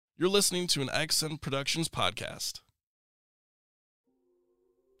You're listening to an Accent Productions podcast.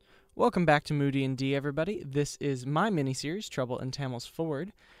 Welcome back to Moody and D, everybody. This is my miniseries, Trouble in Tamils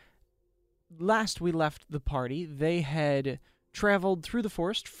Ford. Last we left the party, they had traveled through the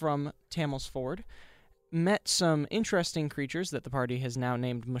forest from Tamils Ford, met some interesting creatures that the party has now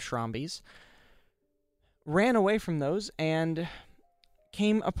named Mashrambis, ran away from those, and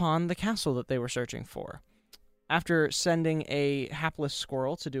came upon the castle that they were searching for. After sending a hapless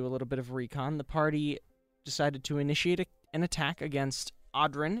squirrel to do a little bit of recon, the party decided to initiate an attack against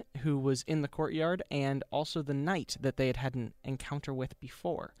Audrin, who was in the courtyard, and also the knight that they had had an encounter with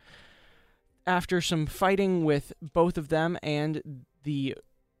before. After some fighting with both of them and more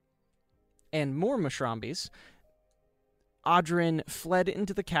Mashrambis, Audrin fled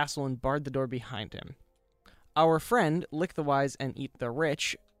into the castle and barred the door behind him. Our friend, Lick the Wise and Eat the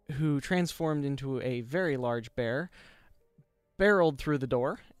Rich, who transformed into a very large bear, barreled through the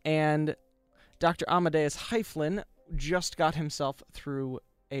door, and Dr. Amadeus Heiflin just got himself through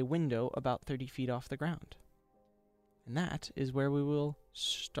a window about 30 feet off the ground. And that is where we will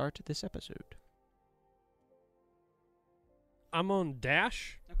start this episode. I'm on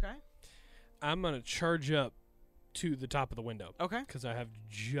dash. Okay. I'm going to charge up to the top of the window. Okay. Because I have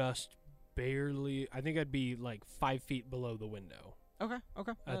just barely, I think I'd be like 5 feet below the window Okay.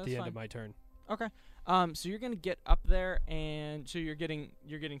 at the end of my turn. Okay. So you're gonna get up there, and so you're getting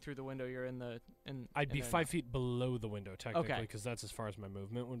through the window. You're in the I'd be 5 feet below the window technically, because that's as far as my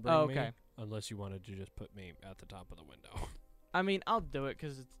movement would bring me. Unless you wanted to just put me at the top of the window. I mean, I'll do it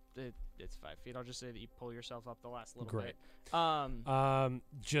because it's 5 feet. I'll just say that you pull yourself up the last little Great. bit.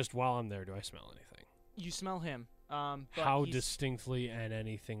 Just while I'm there, do I smell anything? You smell him. But How distinctly and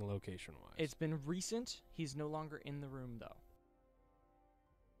anything location-wise? It's been recent. He's no longer in the room, though.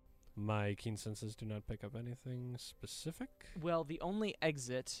 My keen senses do not pick up anything specific? Well, the only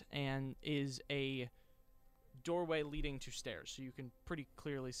exit is a doorway leading to stairs, so you can pretty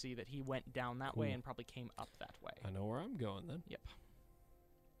clearly see that he went down that way and probably came up that way. I know where I'm going then. Yep.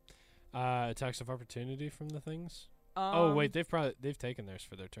 Attacks of opportunity from the things? Oh wait, they've taken theirs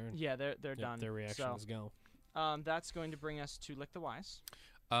for their turn. Yeah, they're done. Their reaction is go. That's going to bring us to Lick the Wise.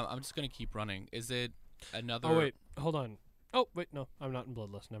 I'm just gonna keep running. Is it another? Oh wait, hold on. Oh wait, no, I'm not in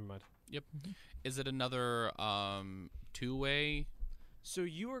Bloodlust. Never mind. Yep. Mm-hmm. Is it another two-way? So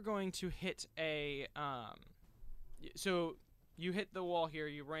you are going to hit a so you hit the wall here.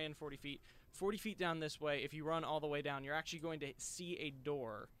 You ran 40 feet. 40 feet down this way. If you run all the way down, you're actually going to see a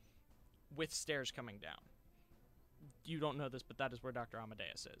door with stairs coming down. You don't know this, but that is where Dr.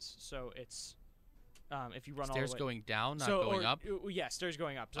 Amadeus is. So it's if you run Stairs all the way going down, not going up. Yeah, stairs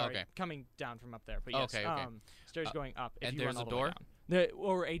going up. Sorry, Okay. Coming down from up there. But yes, Okay. stairs going up. If and you there's run all a the way door? down.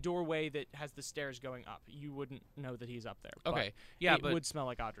 Or a doorway that has the stairs going up. You wouldn't know that he's up there. Okay. But Yeah, it but would smell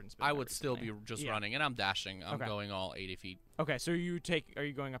like Audrin's been I there would still be recently. just Yeah. running, and I'm dashing. I'm Okay. going all 80 feet. Okay, so are you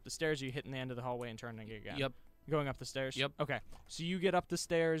going up the stairs? Or are you hitting the end of the hallway and turning again? Yep. Going up the stairs? Yep. Okay. So you get up the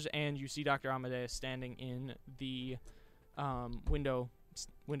stairs and you see Dr. Amadeus standing in the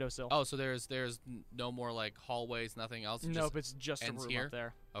windowsill. Oh, so there's no more like hallways, nothing else. Nope, it's just a ends room here? up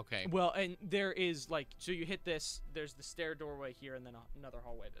there. Okay. Well, and there is so you hit this. There's the stair doorway here, and then another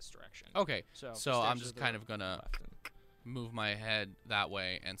hallway this direction. Okay. So I'm stairs just are the kind of gonna left and- move my head that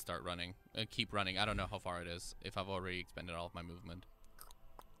way and start running. Keep running. I don't know how far it is. If I've already expended all of my movement.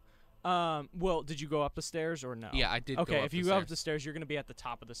 Well, did you go up the stairs or no? Yeah, I did. Okay, Go up if you the go up stairs. the stairs, you're going to be at the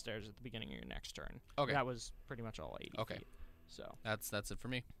top of the stairs at the beginning of your next turn. Okay. That was pretty much all 80 Okay. feet. So That's it for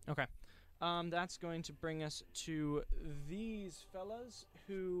me. okay. That's going to bring us to these fellas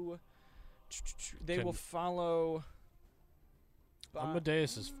who they will follow.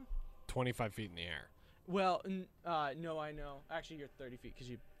 Amadeus is 25 feet in the air. Well, no, I know. Actually, you're 30 feet because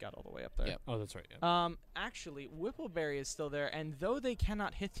you got all the way up there. Yep. Oh, that's right. Yeah. Actually, Whippleberry is still there, and though they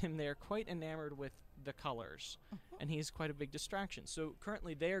cannot hit him, they are quite enamored with the colors, and he's quite a big distraction. So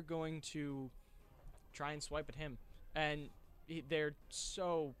currently, they are going to try and swipe at him, and they're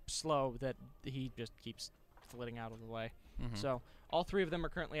so slow that he just keeps flitting out of the way. Mhm. So all three of them are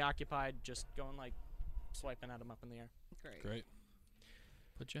currently occupied, just going swiping at him up in the air. Great.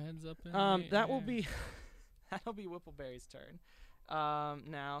 Put your hands up. In That the will air. be that'll be Whippleberry's turn.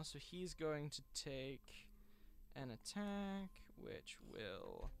 Now, so he's going to take an attack, which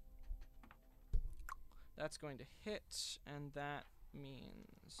that's going to hit, and that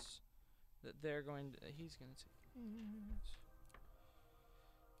means that he's going to take it.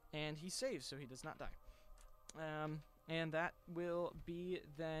 And he saves, so he does not die. And that will be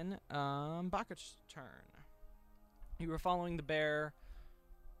then Bakach's turn. You were following the bear,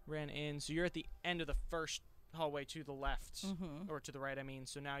 ran in, so you're at the end of the first hallway to the left, or to the right, I mean.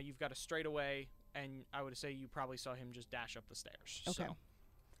 So now you've got a straightaway, and I would say you probably saw him just dash up the stairs. Okay. So.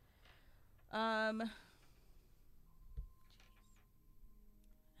 I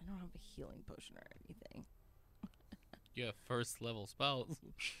don't have a healing potion or anything. You have first level spells.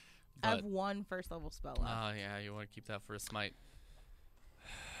 I have one first level spell left. Oh, yeah, you want to keep that for a smite.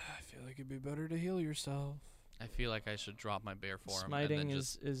 I feel like it'd be better to heal yourself. I feel like I should drop my bear form Smiting and then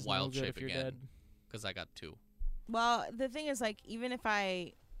just is wild no good shape if you're again. dead. Because I got 2. Well, the thing is, like, even if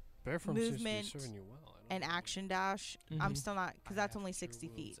I Bear form seems to be movement serving you well. and action dash, I'm still not, because that's only 60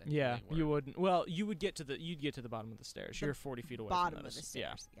 feet. Yeah, you wouldn't. Well, you'd get to the bottom of the stairs. You're 40 feet away Bottom from of those. the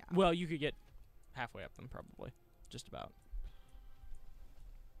stairs. Yeah. Well, you could get halfway up them, probably. Just about.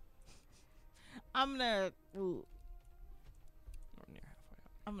 I'm gonna. Ooh, Or near halfway up.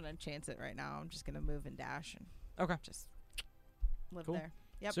 I'm gonna chance it right now. I'm just gonna move and dash and Okay. just live Cool. there.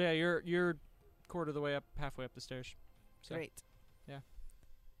 Yep. So yeah, you're quarter of the way up, halfway up the stairs. So Great.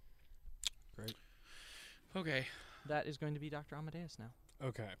 Great. Okay. that is going to be Dr. Amadeus now.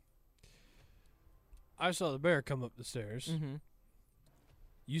 Okay. I saw the bear come up the stairs. Mm-hmm.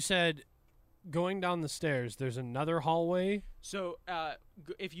 You said going down the stairs, there's another hallway. So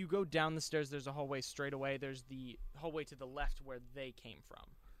if you go down the stairs, there's a hallway straight away. There's the hallway to the left where they came from.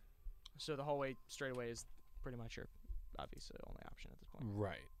 So the hallway straight away is pretty much your obviously only option at this point.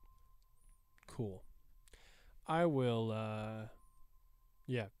 Right. Cool. I will,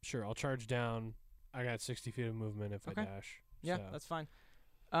 yeah, sure. I'll charge down. I got 60 feet of movement if Okay. I dash. Yeah, so. that's fine.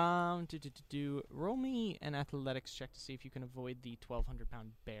 Roll me an athletics check to see if you can avoid the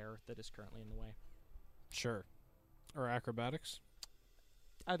 1,200-pound bear that is currently in the way. Sure. Or acrobatics.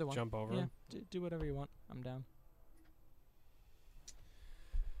 Either one. Jump over Yeah, him. do whatever you want. I'm down.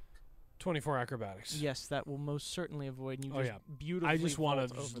 24 acrobatics. Yes, that will most certainly avoid. And you Oh, just yeah. beautifully I just wanna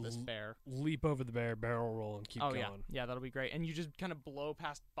vault over this just bear. Leap over the bear, barrel roll, and keep Oh going. yeah, that'll be great. And you just kind of blow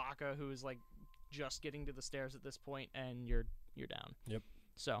past Baka, who is like just getting to the stairs at this point, and you're down. Yep.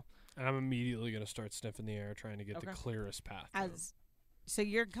 So And I'm immediately going to start sniffing the air, trying to get the Okay. clearest path. to him. So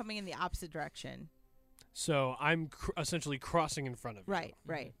you're coming in the opposite direction. So I'm essentially crossing in front of you. Right.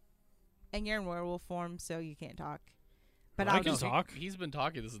 Right. And you're in werewolf form, so you can't talk. But Well, I I'll can just. talk. He's been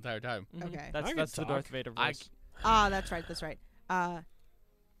talking this entire time. Okay. that's I can the Darth talk. Vader I voice. Ah, that's right. That's right.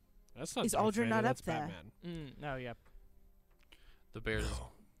 That's not Is Darth Aldrin Vader, not that's up there? Batman. No, yeah. The bear's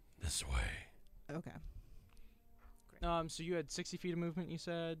This way. Okay. So you had 60 feet of movement. You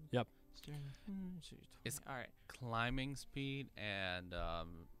said. Yep. Is- All right. climbing speed and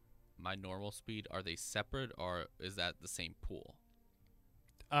my normal speed, are they separate or is that the same pool?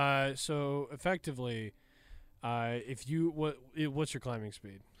 So effectively, if you what's your climbing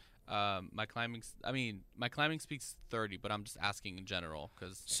speed? My climbing speed's 30, but I'm just asking in general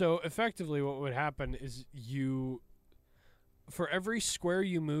because So effectively, what would happen is for every square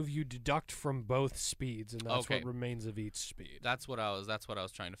you move, you deduct from both speeds, and that's Okay. what remains of each speed. that's what I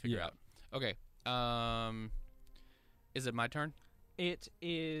was trying to figure Yeah. out. Okay. Is it my turn? It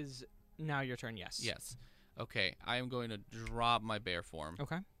is now your turn. Yes. Yes. Okay. I am going to drop my bear form.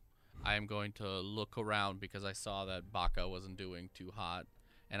 Okay. I am going to look around because I saw that Baka wasn't doing too hot,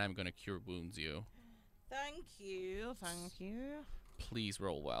 and I'm going to cure wounds you. Thank you. Thank you. Please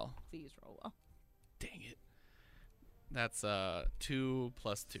roll well. Please roll well. Dang it. That's 2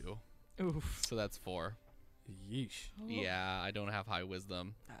 plus 2, Oof. so that's 4. Yeesh. Yeah, I don't have high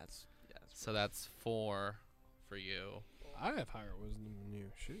wisdom, That's so that's 4 for you. I have higher wisdom than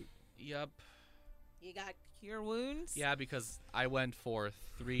you. Shoot. Yep. You got cure wounds? Yeah, because I went for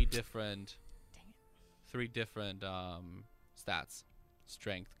 3 different stats: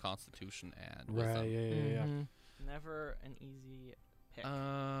 strength, constitution, and wisdom. Right. Yeah. Mhm. Never an easy pick.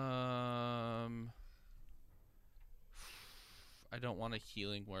 I don't want a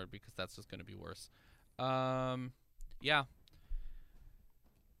healing word because that's just gonna be worse. Yeah.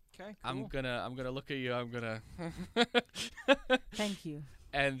 Okay. Cool. I'm gonna look at you. I'm gonna. Thank you.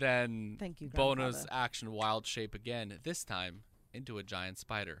 And then Thank you, bonus grandfather. action wild shape again. This time into a giant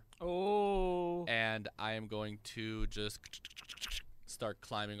spider. Oh. And I am going to just start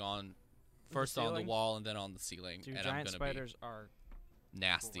climbing on first on the ceiling? wall and then on the ceiling. Dude, and I'm giant gonna spiders are be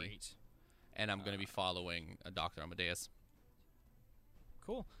nasty. great. And I'm gonna be following Dr. Amadeus.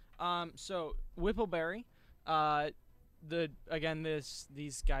 Cool. So Whippleberry,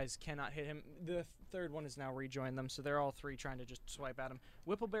 these guys cannot hit him. The third one has now rejoined them, so they're all three trying to just swipe at him.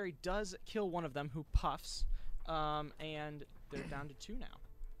 Whippleberry does kill one of them, who puffs, and they're down to 2 now.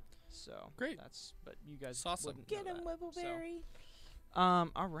 So Great. But you guys Awesome. wouldn't Get know him, that. Whippleberry.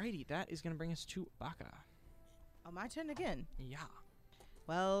 Alrighty, that is gonna bring us to Baka. Oh, my turn again. Yeah.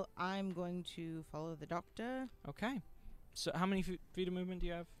 Well, I'm going to follow the doctor. Okay. So how many feet of movement do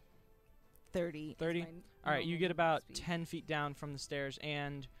you have? 30. 30? All right, you get about 10 feet down from the stairs,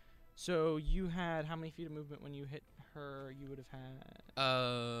 and so you had how many feet of movement when you hit her? You would have had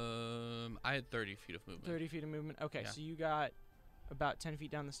I had 30 feet of movement. 30 feet of movement. Okay, Yeah. so you got about 10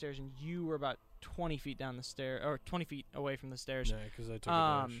 feet down the stairs, and you were about 20 feet down the stair, or 20 feet away from the stairs. Yeah, because I took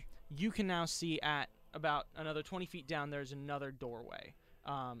a dash. You can now see at about another 20 feet down, there's another doorway.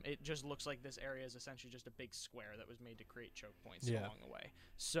 It just looks like this area is essentially just a big square that was made to create choke points Yeah. along the way.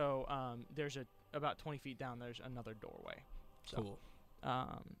 So there's about 20 feet down, there's another doorway. So,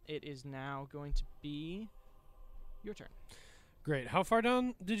 Cool. it is now going to be your turn. Great. How far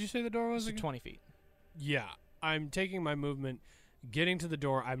down did you say the door was So again? 20 feet. Yeah. I'm taking my movement, getting to the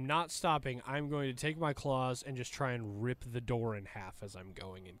door. I'm not stopping. I'm going to take my claws and just try and rip the door in half as I'm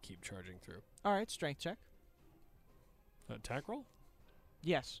going and keep charging through. All right, strength check. Attack roll?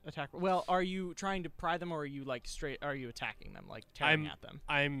 Yes, attack. Well, are you trying to pry them, or are you like straight? Are you attacking them, like tearing at them?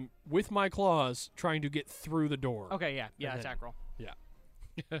 I'm with my claws trying to get through the door. Okay, yeah, then- attack roll.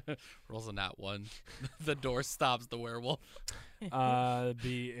 Rolls a nat 1. The door stops the werewolf.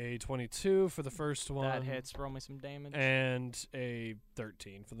 Be a 22 for the first one. That hits. Roll me some damage. And a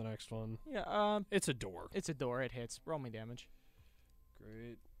 13 for the next one. Yeah, It's a door. it's a door. It hits. Roll me damage.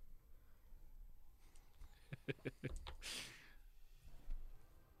 Great.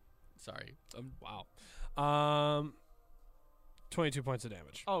 Sorry. Wow. 22 points of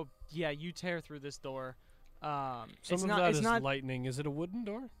damage. Oh yeah, you tear through this door. Some it's of not. that It's is not. lightning. Is it a wooden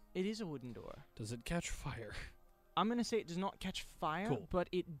door? It is a wooden door. Does it catch fire? I'm gonna say it does not catch fire, Cool. but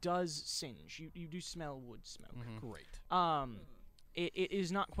it does singe. You do smell wood smoke. Mhm. Great. It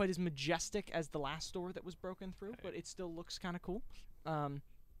is not quite as majestic as the last door that was broken through, but it still looks kind of cool.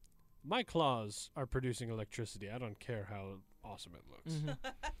 My claws are producing electricity. I don't care how awesome it looks. Mhm.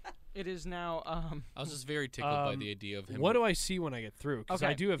 It is now. I was just very tickled by the idea of him. What do I see when I get through? Because I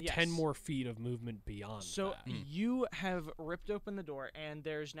Okay, do have 10 yes. more feet of movement beyond So that. you have ripped open the door, and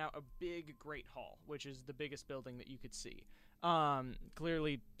there's now a big great hall, which is the biggest building that you could see.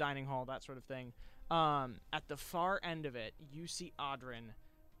 Clearly dining hall, that sort of thing. At the far end of it, you see Audrin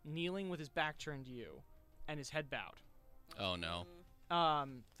kneeling with his back turned to you, and his head bowed. Oh, no. That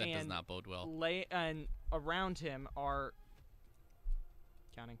That does not bode well. And around him are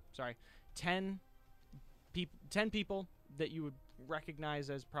 10 people that you would recognize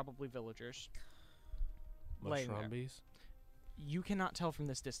as probably villagers. laying there. Mushrombies? You cannot tell from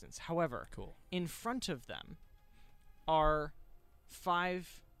this distance. However, Cool. in front of them are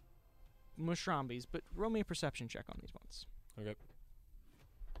 5 Mushrombies, but roll me a perception check on these ones. Okay.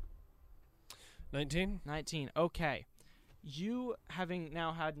 19? 19. Okay. You, having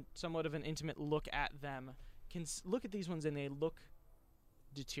now had somewhat of an intimate look at them, can look at these ones and they look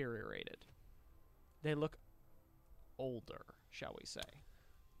deteriorated. They look older, shall we say.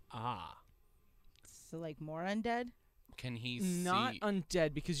 Ah. So, like, more undead? Can he Not see?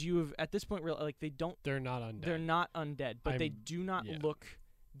 undead, because you have, at this point, like, they don't, They're not undead. they're not undead, but they I'm- do not yeah. look,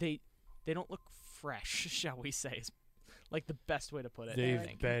 they don't look fresh, shall we say, is like the best way to put it. I They've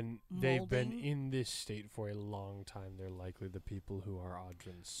think. been molding? in this state for a long time. They're likely the people who are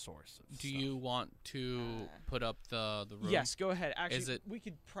Audrin's source of Do stuff. you want to put up the room? Yes, go ahead. Actually, Is it- we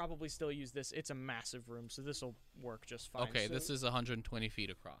could probably still use this. It's a massive room, so this will work just fine. Okay, So this is 120 feet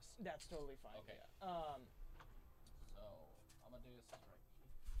across. that's totally fine. Okay. Yeah. So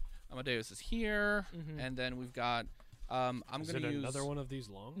Amadeus is here, Mhm. and then we've got. I'm Is gonna it use another one of these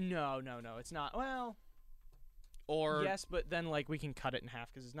long? No, it's not. Well, or yes, but then like we can cut it in half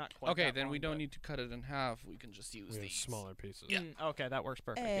because it's not quite. okay, that then we long, don't but- need to cut it in half. We can just use We have these. smaller pieces. Yeah. Okay, that works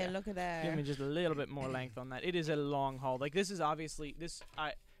perfect. Hey, yeah. look at that. Give me just a little bit more length on that. It is a long haul. Like this is obviously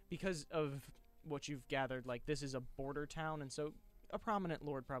because of what you've gathered. Like this is a border town, and so a prominent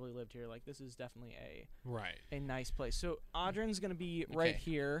lord probably lived here. Like this is definitely Right. a nice place. So Audrin's gonna be right Okay.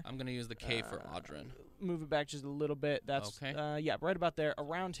 here. I'm gonna use the K for Audrin. Move it back just a little bit. That's Okay. yeah, right about there.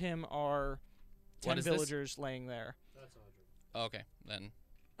 Around him are 10 What is this? villagers laying there. That's Audrin. Okay, then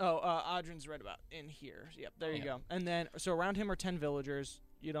Oh, Audrin's right about in here. Yep, there you Yeah. go. And then so around him are 10 villagers.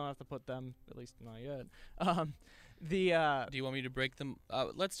 You don't have to put them, at least not yet. The do you want me to break them?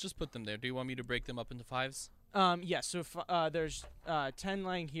 Let's just put them there. Do you want me to break them up into 5s? yeah, so there's 10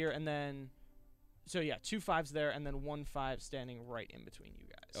 lying here, and then so yeah, 2 5s there, and then 1 5 standing right in between you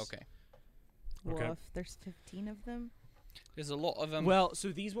guys. Okay. Okay. Woof. There's 15 of them. There's a lot of them. Well, so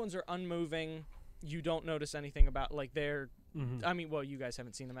these ones are unmoving. You don't notice anything about like they're. Mm-hmm. I mean, well, you guys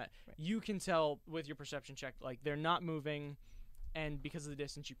haven't seen them yet. Right. You can tell with your perception check, like they're not moving. and because of the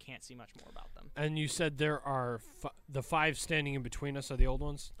distance, you can't see much more about them. And you said there are the 5 standing in between us are the old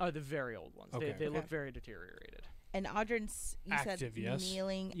ones? Oh, the very old ones. Okay. They Okay. look very deteriorated. And Audrin's, you Active, said, yes.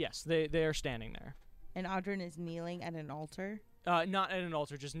 kneeling. Yes, they are standing there. And Audrin is kneeling at an altar. Not at an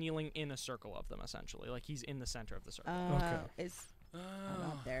altar, just kneeling in a circle of them, essentially. Like he's in the center of the circle. Is I'm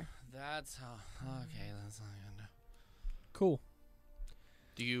out there. That's how. Okay, that's not good. Cool.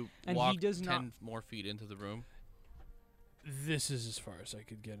 Do you And he walk does 10 not- more feet into the room? This is as far as I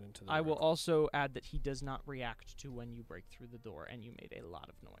could get into the I will room. also add that he does not react to when you break through the door, and you made a lot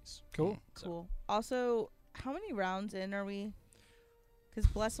of noise. Cool. So- Cool. Also, how many rounds in are we? Because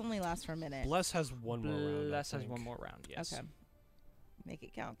Bless only lasts for a minute. Bless has one more round. I Bless has think. one more round, yes. Okay. Make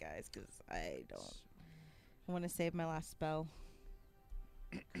it count, guys, because I don't. I want to save my last spell.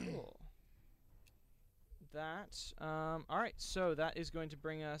 Cool. All right, so that is going to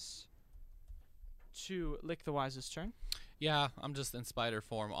bring us to Lick the Wise's turn. Yeah, I'm just in spider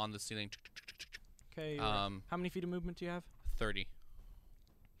form on the ceiling. Okay. How many feet of movement do you have? 30.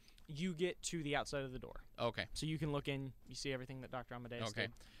 You get to the outside of the door. Okay. So you can look in, you see everything that Dr. Amadeus Okay.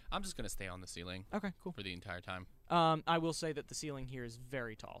 did. I'm just gonna stay on the ceiling Okay, cool. for the entire time. I will say that the ceiling here is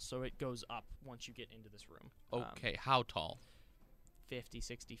very tall, so it goes up once you get into this room. Okay. How tall? 50,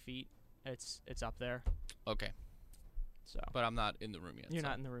 60 feet. It's up there. Okay. So But I'm not in the room yet. you're so-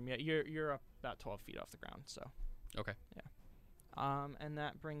 not in the room yet. You're up about 12 feet off the ground. So Okay. and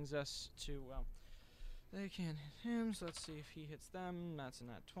that brings us to they can't hit him. So let's see if he hits them. That's a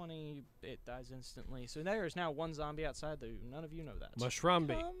nat 20. It dies instantly. So there is now one zombie outside. Though none of you know that.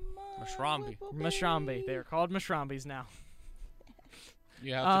 Mushrambi. Come on, Mashrambi. little Mashrambi. baby. They are called Mashrambis now.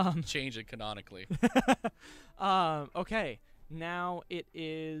 You have to Um, change it canonically. Okay. Now it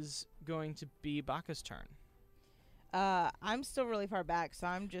is going to be Baka's turn. I'm still really far back, so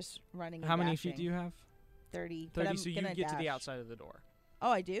I'm just running. How many feet do you have? 30. 30. But I'm So you gonna get to the dash. outside of the door. Oh,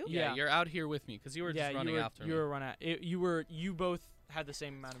 I do. Yeah. Yeah, you're out here with me because you were just running after you me. were running. You both had the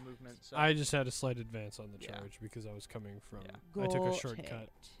same amount of movement. So I just had a slight advance on the Yeah. charge because I was coming from. Yeah. I took a Got shortcut.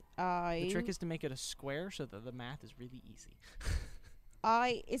 it. I. the trick is to make it a square so that the math is really easy.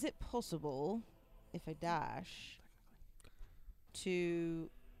 Is it possible if I dash to?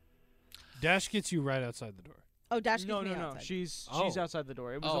 Dash gets you right outside the door. Oh, dash. No, gets me no. outside. She's Oh. outside the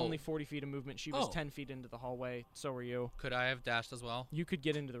door. It was Oh. only 40 feet of movement. She was Oh. 10 feet into the hallway. So were you. Could I have dashed as well? You could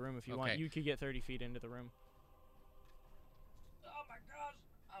get into the room if you want. Okay. You could get 30 feet into the room. Oh my gosh!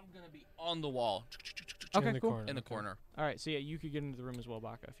 I'm gonna be on the wall. Okay, in the cool. corner. In the okay. corner. All right. So yeah, you could get into the room as well,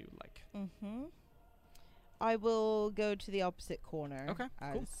 Baka, if you would like. Mm-hmm. I will go to the opposite corner. Okay,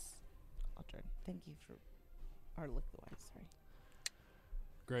 cool. Aldrin. Thank you for. Or look the wise. Sorry.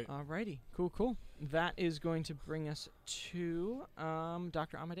 Great. Alrighty. Cool. That is going to bring us to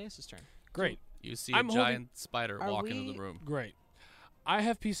Dr. Amadeus' turn. Great. You see I'm a holding- giant spider Are walk into we- the room. Great. I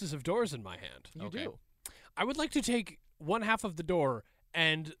have pieces of doors in my hand. You Okay. do. I would like to take one half of the door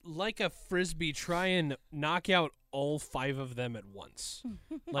and, like a frisbee, try and knock out all 5 of them at once.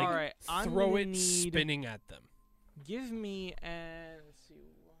 Like, All right. I'm throw gonna it need- spinning at them. Give me let's see.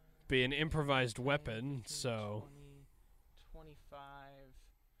 Be an improvised 10, weapon, 15, so 20, 25.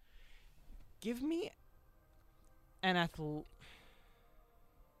 Give me an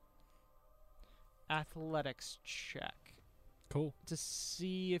athletics check cool. to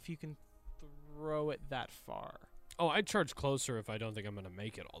see if you can throw it that far. Oh, I'd charge closer if I don't think I'm going to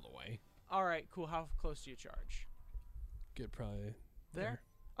make it all the way. All right, cool. How close do you charge? Get probably There?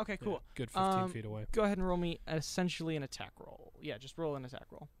 Okay, Yeah, cool. good 15 feet away. Go ahead and roll me essentially an attack roll. Yeah, just roll an attack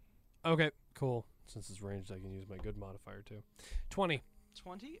roll. Okay, cool. Since it's ranged, I can use my good modifier too. 20.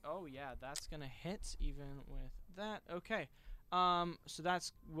 20? Oh yeah, that's gonna hit even with that. Okay. So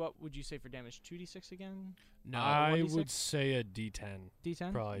that's what would you say for damage? 2d6 again? No, I 1d6? would say a D10.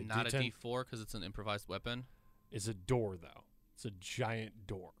 D10? Probably not D10 a D4 because it's an improvised weapon, is a door though. It's a giant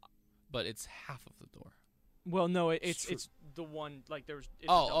door. but it's half of the door. Well, no, it's True. it's the one like there's. It's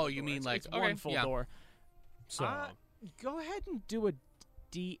Oh, a double oh, you door. mean It's- like- it's okay, one full yeah. door? So Go ahead and do a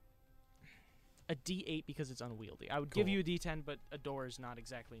D8 because it's unwieldy. I would give Cool. you a D10, but a door is not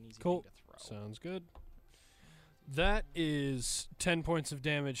exactly an easy Cool. thing to throw. sounds good. That is 10 points of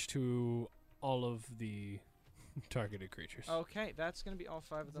damage to all of the targeted creatures. Okay, that's gonna be all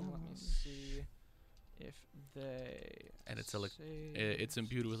 5 of them. Let me see if they. And it's save it's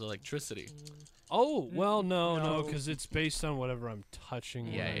imbued with electricity. 15. Oh, well, no, No. because it's based on whatever I'm touching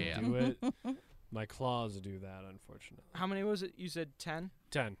when Yeah, I yeah, do it. My claws do that, unfortunately. How many was it? You said 10.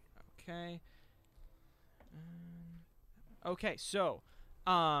 10. Okay. Okay, so,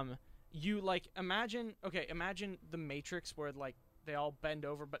 you like imagine the Matrix where like they all bend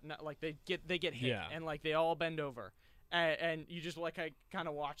over, but not like they get hit, Yeah. and like they all bend over, and you just like kind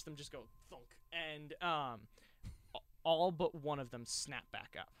of watch them just go thunk, and all but one of them snap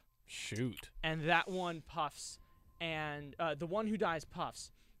back up, Shoot. and that one puffs, and the one who dies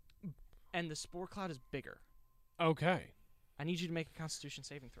puffs, and the spore cloud is bigger. Okay. I need you to make a Constitution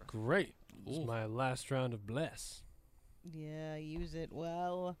saving throw. Great. This is Ooh. my last round of bless. Yeah, use it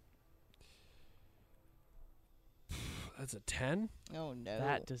well. That's a 10? Oh no.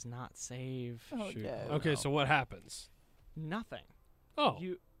 That does not save. Oh Shoot. no. Okay, no. so what happens? Nothing. Oh.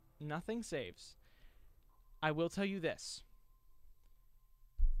 Nothing saves. I will tell you this.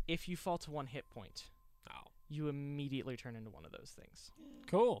 If you fall to 1 hit point, Oh. you immediately turn into one of those things.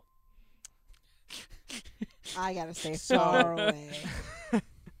 Cool. I gotta stay So- far away.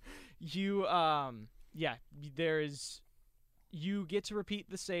 You you get to repeat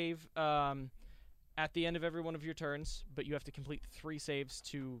the save at the end of every one of your turns, but you have to complete 3 saves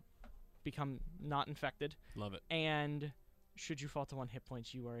to become not infected. Love it. And should you fall to 1 hit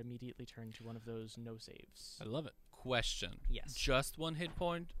point, you are immediately turned to one of those no saves. I love it. Question. Yes. Just 1 hit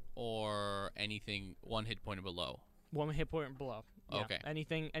point or anything 1 hit point or below? 1 hit point or below. Yeah. Okay.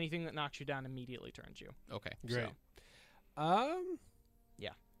 Anything that knocks you down immediately turns you. Okay. Great. Yeah.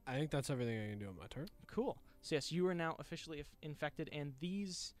 I think that's everything I can do on my turn. Cool. So yes, you are now officially infected, and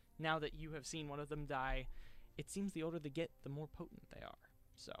these, now that you have seen one of them die, it seems the older they get, the more potent they are.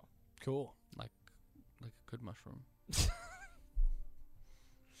 So. Cool. Like a good mushroom.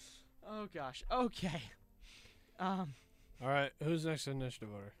 Oh gosh. Okay. All right, who's next in initiative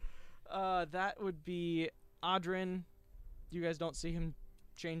order? That would be Audrin. You guys don't see him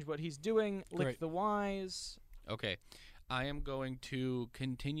change what he's doing. Lick Great. the Wise. Okay. I am going to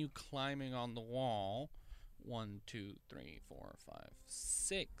continue climbing on the wall. 1, 2, 3, 4, 5,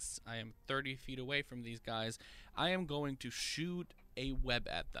 6. I am 30 feet away from these guys. I am going to shoot a web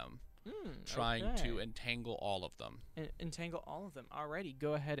at them, trying to okay. entangle all of them. Entangle all of them. Alrighty,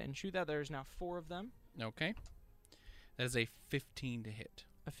 go ahead and shoot that. There's now 4 of them. Okay. That is a 15 to hit.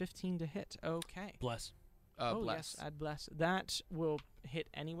 A 15 to hit. Okay. Bless. Oh Bless. yes, add bless. That will hit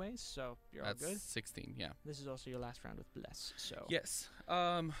anyways, so you're That's all good. 16, yeah. This is also your last round with bless. So Yes.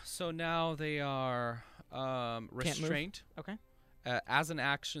 So now they are move. restrained. Okay. As an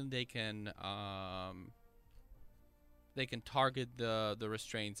action, they can target the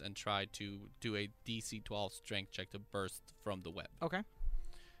restraints and try to do a DC 12 strength check to burst from the web. Okay.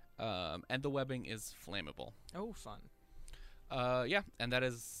 And the webbing is flammable. Oh, fun. Yeah, and that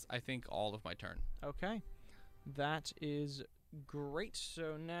is, I think, all of my turn. Okay. That is great.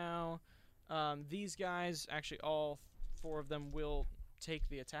 So now these guys, actually all 4 of them will take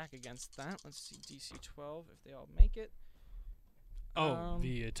the attack against that. Let's see, DC 12 if they all make it. Oh,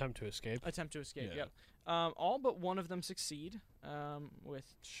 the attempt to escape. Attempt to escape, Yeah. yep. All but one of them succeed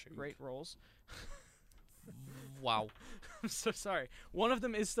with Shoot. great rolls. Wow. I'm so sorry. One of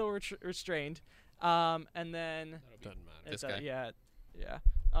them is still restrained. And then... Doesn't matter. This it's, guy? Yeah.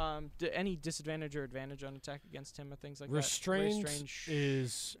 Any disadvantage or advantage on attack against him or things like Restrained that?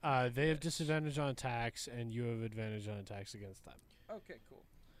 is they have disadvantage on attacks, and you have advantage on attacks against them. Okay, cool.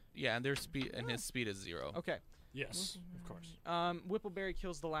 Yeah, and their speed and his speed is 0. Okay. Yes, of course. Whippleberry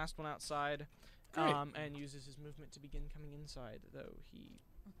kills the last one outside, Great. and uses his movement to begin coming inside. Though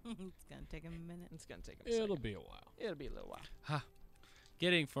It's gonna take him a minute. it's gonna take him. A It'll second. be a while. It'll be a little while.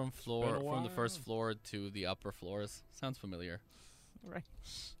 Getting from been a the first while. floor to the upper floors sounds familiar. Right.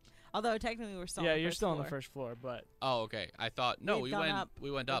 Although technically we're still. Yeah, on the you're first still on floor. the first floor, but Oh, okay. I thought no. We've We gone went. up.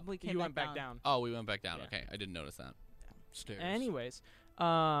 We went up. We came you went back down. Oh, we went back down. Yeah. Okay, I didn't notice that. Stairs. Anyways,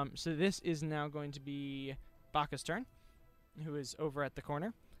 so this is now going to be Baka's turn, who is over at the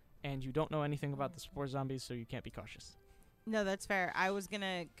corner, and you don't know anything about the spore zombies, so you can't be cautious. No, that's fair. I was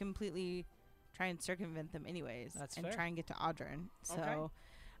gonna completely try and circumvent them anyways, That's and fair. try and get to Audrin. So Okay.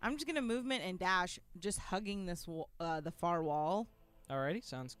 I'm just gonna movement and dash, just hugging this the far wall. Alrighty,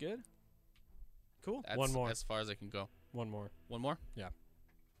 sounds good. Cool. That's One more. as far as I can go. One more. One more.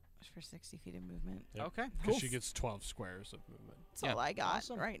 For 60 feet of movement. Yep. Okay. Because Cool. she gets 12 squares of movement. That's Yeah. all I got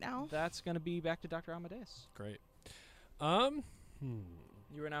Awesome. right now. That's gonna be back to Dr. Amadeus. Great. You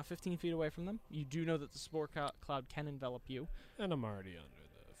are now 15 feet away from them. You do know that the spore cloud can envelop you. And I'm already under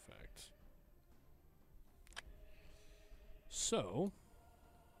the effect. So.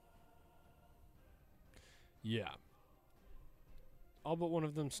 Yeah. All but one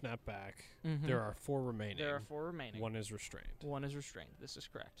of them snap back. Mhm. There are 4 remaining. There are 4 remaining. One is restrained. One is restrained. This is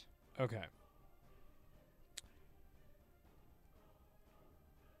correct. Okay.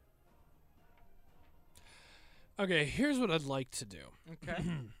 Okay, here's what I'd like to do. Okay.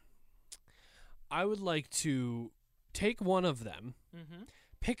 I would like to take one of them, Mm-hmm.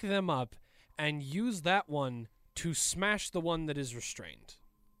 pick them up, and use that one to smash the one that is restrained.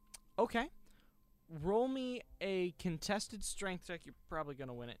 Okay. Roll me a contested strength check. You're probably going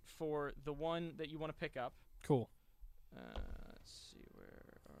to win it for the one that you want to pick up. Cool. Let's see,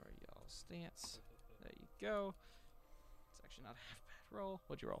 where are y'all stance? There you go. It's actually not a half bad roll.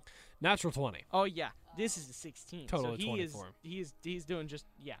 What'd you roll? Natural 20. Oh yeah, this is a 16. Total so of he 20 is for him. he's doing just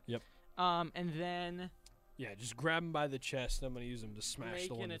yeah. Yep. And then Yeah, just grab him by the chest. I'm going to use him to smash make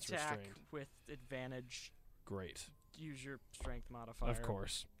the one an that's attack restrained. with advantage. Great. Use your strength modifier. Of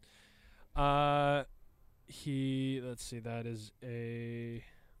course. Let's see, that is a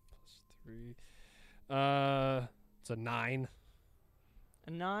 +3. It's a 9.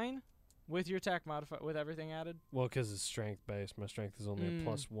 A 9 with your attack modifier with everything added. Well, because it's strength based. My strength is only a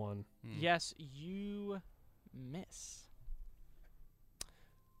 +1. Hmm. Yes, you miss.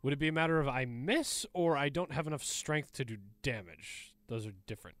 Would it be a matter of I miss or I don't have enough strength to do damage? Those are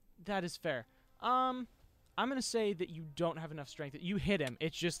different. That is fair. I'm gonna say that you don't have enough strength. You hit him.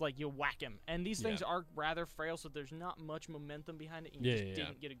 It's just like you whack him, and these things Yeah. are rather frail, so there's not much momentum behind it. You Yeah, just yeah,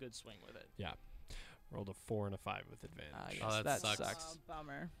 didn't get a good swing with it. Rolled a 4 and a 5 with advantage. Yes, Oh, that sucks. sucks.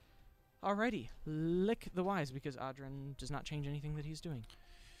 Bummer. Alrighty, lick the wise because Adrian does not change anything that he's doing.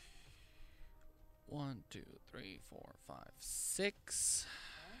 1, 2, 3, 4, 5, 6.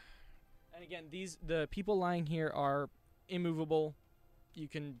 And again, the people lying here are immovable. You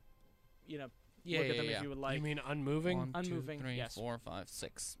can, Yeah, look at them yeah. if you would like. You mean unmoving? 1, 2, Unmoving, 3, yes. 4, 5,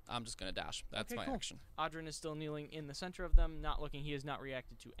 6. I'm just gonna dash. That's Okay, my cool. action. Adrian is still kneeling in the center of them, not looking. He has not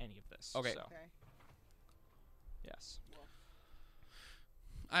reacted to any of this. Okay. So, Okay. yes.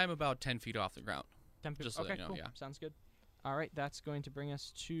 I am about 10 feet off the ground. 10 people. Just so Okay, you know, cool. yeah. Sounds good. All right, that's going to bring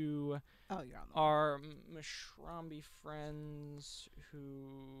us to Oh, you're on the our Mashrambi friends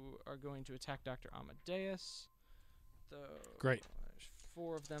who are going to attack Dr. Amadeus. Great. There's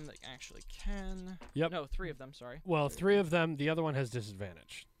 4 of them that actually can. Yep. No, 3 of them, sorry. Well, 3 of them. The other one has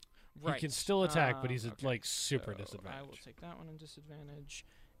disadvantage. Right. He can still attack, but he's at, okay. like super So I will disadvantage. take that one in disadvantage.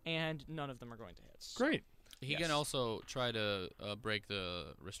 And none of them are going to hit. Great. He Yes. can also try to break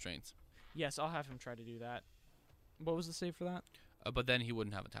the restraints, Yes, I'll have him try to do that. What was the save for that? but then he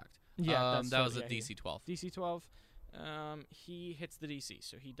wouldn't have attacked. Yeah, that was a DC 12. DC 12. He hits the DC,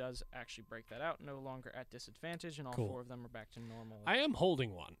 so he does actually break that out. No longer at disadvantage, and all Cool. 4 of them are back to normal. I am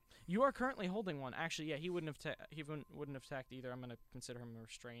holding one. You are currently holding one. Actually, yeah, he wouldn't have attacked either. I'm gonna consider him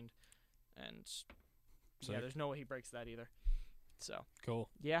restrained, and yeah, Sick. there's no way he breaks that either. So Cool.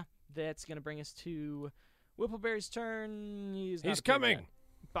 yeah, that's gonna bring us to Whippleberry's turn. He's not He's appeared coming. yet.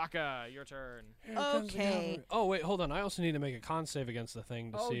 Baka, your turn. Here comes the Okay. cavalry. Oh, wait, hold on. I also need to make a con save against the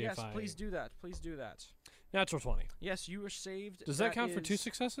thing to Oh see yes, if I... please do that. Please do that. Natural 20. Yes, you were saved. Does that count for 2 is-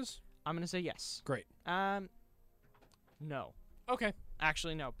 successes? I'm gonna say yes. Great. No. Okay.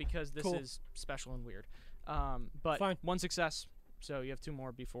 Actually, no, because this Cool. is special and weird. But Fine. 1 success, so you have 2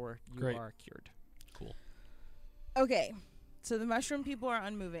 more before you Great. are cured. Okay. So the mushroom people are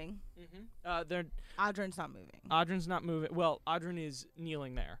unmoving. They're Adrian's not moving. Audrin's not moving. Well, Audrin is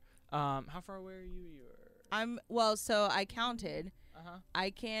kneeling there. How far away are you? So I counted. Uh-huh.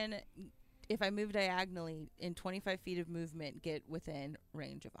 I can, if I move diagonally in 25 feet of movement, get within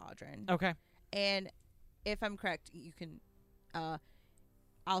range of Audrin. Okay. And if I'm correct, you can,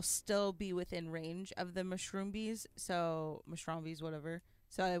 I'll still be within range of the mushroom bees. So mushroom bees, whatever.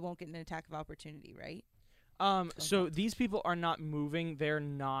 So I won't get an attack of opportunity, right? So these people are not moving. They're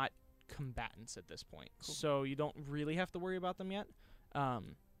not combatants at this point. Cool. So you don't really have to worry about them yet. I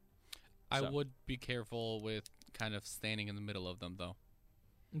So- would be careful with kind of standing in the middle of them, though.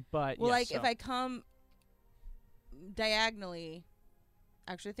 But Well, yes, like if I come diagonally,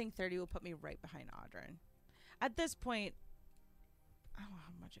 actually, I think 30 will put me right behind Audrin. At this point, I don't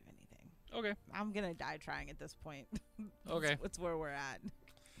have much of anything. Okay. I'm gonna die trying at this point. Okay. That's where we're at.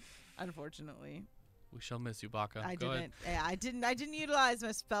 Unfortunately, We shall miss you, Baka. I Go ahead. didn't. Yeah, I didn't utilize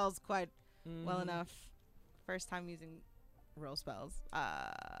my spells quite well Mhm. enough. First time using real spells.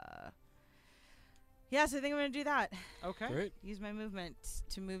 Yeah, so I think I'm gonna do that. Okay. Great. Use my movement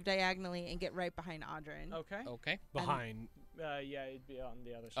to move diagonally and get right behind Audrin. Okay. Okay. Behind. Yeah, it'd be on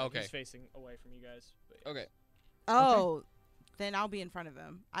the other side. Okay. He's facing away from you guys. But Okay. Oh, then I'll be in front of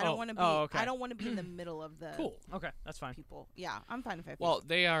him. I don't Oh. want to be. Oh, okay. I don't want to be in the middle of the Cool. Okay, that's fine. people. Yeah, I'm fine if I. Well,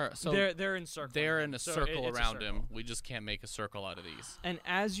 they are so they're in circle. they're in a So circle it's a around circle. him. We just can't make a circle out of these. And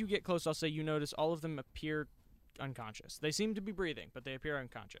as you get close, I'll say you notice all of them appear unconscious. They seem to be breathing, but they appear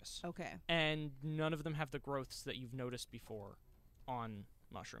unconscious. Okay. And none of them have the growths that you've noticed before on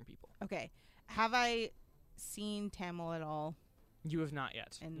mushroom people. Okay. Have I seen Tamil at all You have not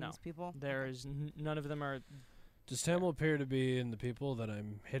yet. in No. these people? There is none of them are Does Tamil appear to be in the people that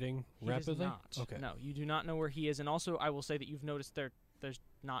I'm hitting He does rapidly? not. Okay. No, you do not know where he is, and also I will say that you've noticed there's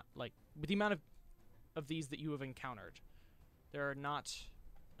not like with the amount of these that you have encountered, there are not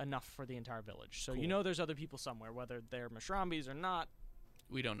enough for the entire village. So you Cool. know there's other people somewhere, whether they're Mashrambis or not.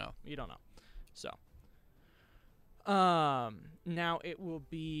 We don't know. You don't know. So, now it will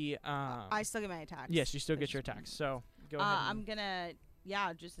be. I still get my attacks. Yes, you still get That's- your attacks. So go ahead. I'm gonna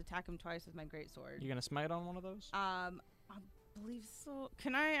just attack him twice with my greatsword. You're gonna smite on one of those. I believe so.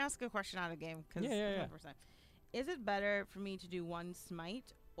 Can I ask a question out of game? 'Cause Yeah. 100%. Is it better for me to do one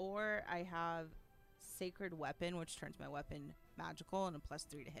smite, or I have sacred weapon, which turns my weapon magical, and a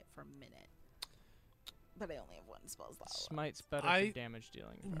 +3 to hit for a minute? But I only have one spell slot. Smite's better I- for damage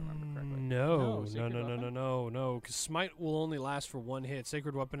dealing, if I remember correctly. No, Sacred Weapon? no. Because Smite will only last for one hit.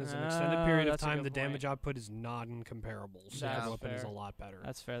 Sacred Weapon is an extended period of that's a time. good The damage point. output is not incomparable. Sacred That's Weapon is a fair. lot better.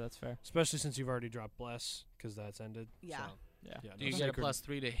 That's fair. That's fair. Especially since you've already dropped Bless, because that's ended. Yeah. So, Yeah. yeah. Do you no, get a Sacred-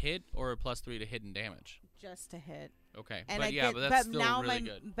 +3 to hit or a +3 to hidden damage? Just to hit. Okay, And but I yeah, get, but that's but still now really my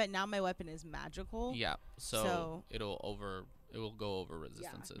good. but now my weapon is magical. Yeah, so, So- it will go over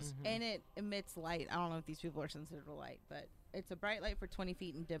resistances. Mhm. And it emits light. I don't know if these people are sensitive to light, but it's a bright light for 20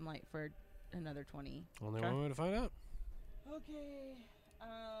 feet and dim light for another 20. Only Okay. one way to find out. Okay.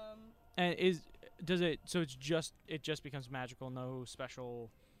 And so it just becomes magical, no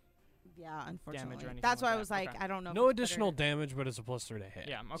special. Yeah, unfortunately. anything That's like why I that. was like, Okay. I don't know. No if it's additional better. damage, but it's a +3 to hit.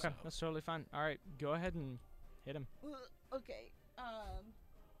 Yeah. Okay. so. That's totally fine. All right. Go ahead and hit him. Okay.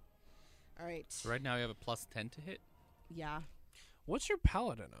 All right. So right now you have a +10 to hit. Yeah. What's your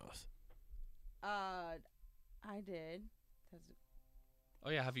Paladin Oath? I did. Oh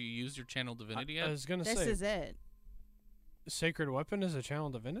yeah, have you used your channel divinity I yet? was gonna This say, is it. Sacred Weapon is a channel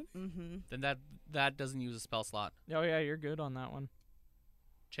divinity. Mm-hmm. Then that doesn't use a spell slot. Oh yeah, you're good on that one.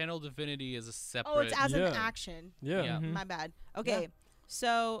 Channel divinity is a separate. Oh, it's as an Yeah. action. Yeah. Yeah. Mhm. My bad. Okay.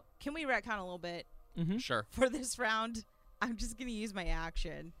 So can we retcon a little bit Mm-hmm. Sure. for this round? I'm just gonna use my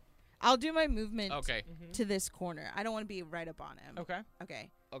action. I'll do my movement Okay. to this corner. I don't want to be right up on him. Okay.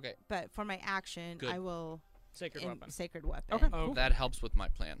 Okay. Okay. But for my action, Good. I will Sacred weapon. sacred weapon. Okay. Oh, Cool. That helps with my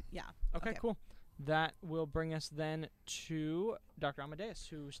plan. Yeah. Okay, Okay. cool. That will bring us then to Dr. Amadeus,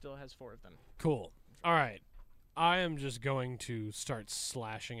 who still has 4 of them. Cool. All right. I am just going to start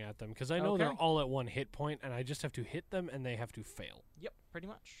slashing at them because I know they're Okay. all at 1 hit point, and I just have to hit them, and they have to fail. Yep, pretty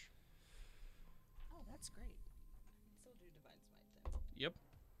much. Oh, that's great. Still do divine smite then. Yep.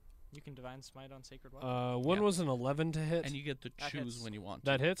 You can divine smite on sacred weapon. One Yeah. was an 11 to hit. And you get to That choose hits. when you want.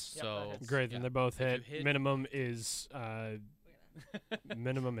 That hits. Yep, so that hits. Great. Then yeah. they both If you hit. hit- Minimum is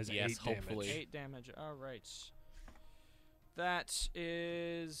minimum is Yes, 8 hopefully. damage. 8 damage. All right. That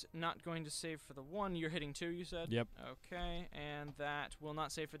is not going to save for the one. You're hitting 2, you said? Yep. Okay, and that will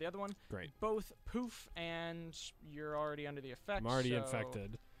not save for the other one. Great. Both poof, and you're already under the effect. I'm already so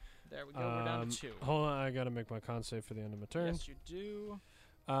infected. There we go. We're down to 2. Hold on, I gotta make my con save for the end of my turn. Yes, you do.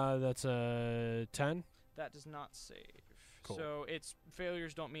 That's a 10. That does not save. Cool. So its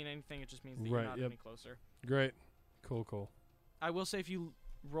failures don't mean anything. It just means that Right, you're not yep. any closer. Great. Cool. I will say if you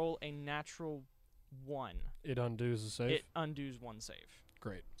roll a natural 1, It undoes the save. it undoes 1 save.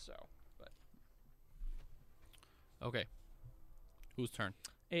 Great. So, but Okay. Whose turn?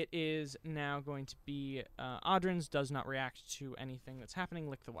 it is now going to be Audrin's does not react to anything that's happening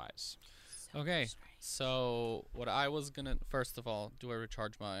lick-the-wise. Okay. So what I was gonna first of all, do I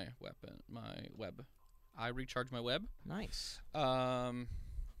recharge my weapon, my web? I recharge my web. Nice. Just tell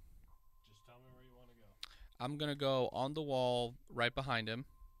me where you want to go. I'm gonna go on the wall right behind him,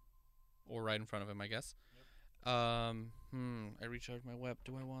 or right in front of him, I guess. I recharge my web.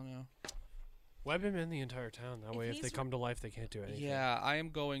 Do I wanna? Web him in the entire town. That If way, if they he's- come to life, they can't do anything. Yeah, I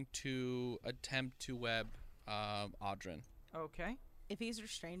am going to attempt to web Audrin. Okay. If he's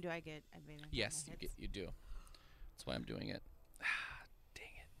restrained, do I get advantage? on Yes, my you hits? you do. That's why I'm doing it. Dang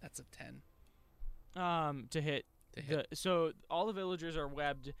it, that's a 10 To hit. to hit. So all the villagers are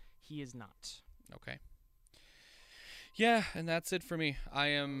webbed. He is not. Okay. Yeah, and that's it for me. I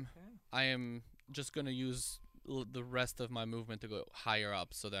am Okay. just gonna use the rest of my movement to go higher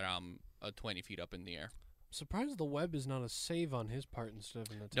up, so that I'm 20 feet up in the air. Surprised the web is not a save on his part instead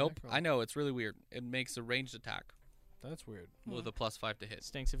of an attack. Nope, roll. I know it's really weird. It makes a ranged attack That's weird. with a +5 to hit.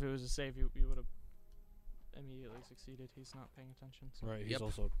 Stinks. If it was a save, you would have immediately succeeded. He's not paying attention. So. Right. He's Yep.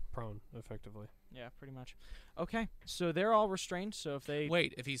 also prone, effectively. Yeah, pretty much. Okay, so they're all restrained. So if they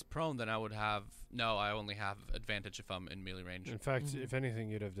Wait, if he's prone, then I would have no. I only have advantage if I'm in melee range. In fact, Mhm. if anything,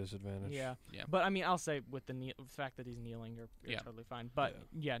 you'd have disadvantage. Yeah. Yeah. But I mean, I'll say with the fact that he's kneeling, you're Yeah. totally fine. But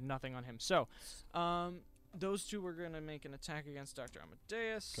yeah, nothing on him. So, those two were gonna make an attack against Dr.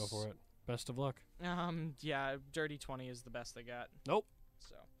 Amadeus. Go for it. Best of luck. Yeah, dirty 20 is the best they got. Nope.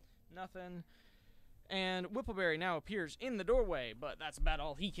 So, nothing. And Whippleberry now appears in the doorway, but that's about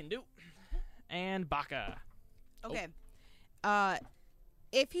all he can do. And Baka. Okay.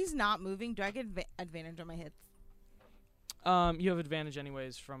 If he's not moving, do I get advantage on my hits? You have advantage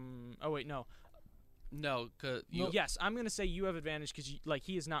anyways from... Oh, wait, no. No, cause Yes, I'm going to say you have advantage because,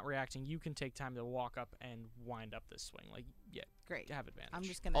 he is not reacting. You can take time to walk up and wind up this swing. Yeah, Great. have advantage. I'm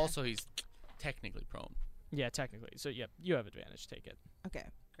just gonna. also he's technically prone. Yeah, technically. So, yeah, you have advantage. Take it. Okay.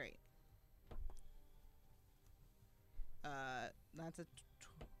 Great. That's a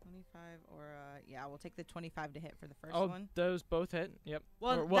 25 or yeah, we'll take the 25 to hit for the first one. Those both hit. Yep.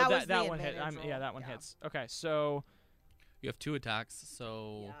 Well, Well, that was that the one hit. advantage Yeah, roll. that one Yeah. hits. Okay, so You have 2 attacks,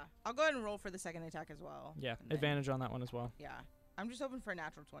 so Yeah. I'll go ahead and roll for the second attack as well. yeah, and then- advantage on that one as well. Yeah. I'm just hoping for a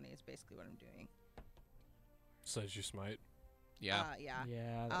natural 20 is basically what I'm doing. Says you smite. yeah. Yeah.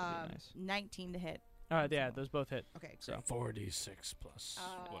 Yeah, that'd be nice. 19 to hit. Yeah, so- those both hit. Okay. So 4d6 plus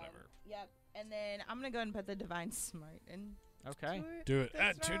whatever. Yep. And then I'm gonna go ahead and put the divine smite in. okay. Do it This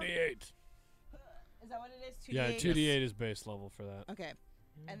at round. 2d8. Is that what it is? 2d8? Yeah, 2d8 is base level for that. Okay.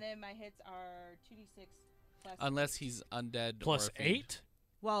 And then my hits are 2d6 plus. Unless he's undead Plus or a fiend. 8?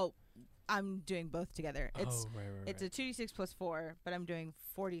 Well, I'm doing both together. It's right. it's a 2d6 plus 4, but I'm doing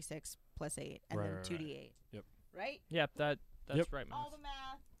 4d6 plus 8 and then Right. 2d8. Yep. Right? Yep, that's Yep. right, All math. the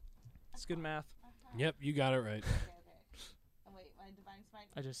math. It's good math. Yep, you got it right. Okay. Oh, wait, my divine smite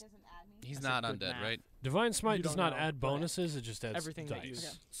I just- doesn't add me. He's I said not good undead, math. right? Divine Smite You does don't not know, add but bonuses, it just adds everything that you dice.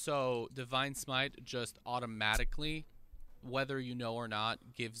 use. So Divine Smite just automatically, whether you know or not,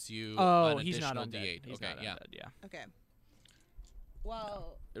 gives you Oh, an he's not additional undead. D8. He's Okay, not yeah. undead, yeah. Okay.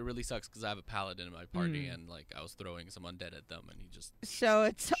 Well, It really sucks because I have a paladin in my party, Mm. and I was throwing some undead at them, and he just so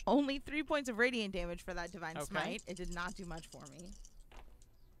it's only 3 points of radiant damage for that divine Okay. smite. It did not do much for me.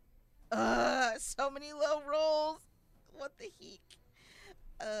 So many low rolls. What the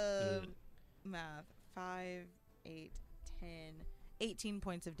heck? Math. 5, 8, 10, 18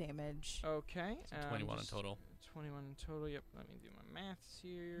 points of damage. Okay. 21 in total. 21 in total. Yep. Let me do my maths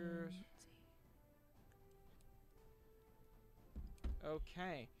here.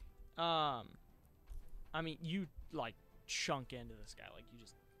 Okay. I mean, you chunk into this guy. You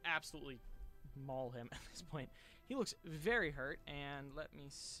just absolutely maul him at this point. He looks very hurt. And let me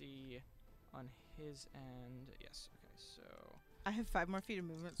see on his end. Yes. Okay. So. I have 5 more feet of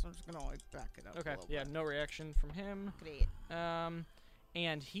movement, so I'm just gonna back it up. Okay. A little Yeah. bit. No reaction from him. Great.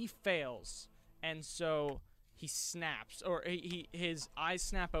 And he fails, and so he snaps, or his eyes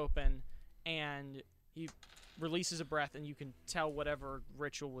snap open, and he releases a breath, and you can tell whatever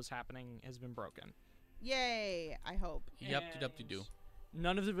ritual was happening has been broken. Yay! I hope. Yep-de-dub-de-doo.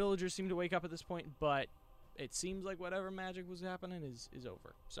 None of the villagers seem to wake up at this point, but it seems like whatever magic was happening is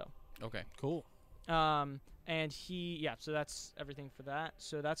over. So, Okay. Cool. and so that's everything for that.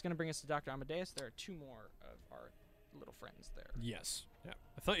 So that's gonna bring us to Dr. Amadeus. There are 2 more of our little friends there. Yes. Yeah.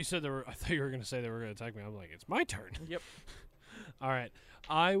 I thought you were going to say they were going to attack me. I'm like, it's my turn. Yep. All right.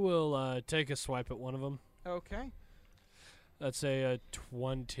 I will take a swipe at one of them. Okay. That's a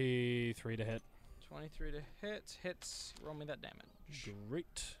 23 to hit. 23 to hit. Hits. Roll me that damage.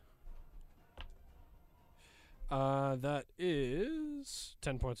 Great. That is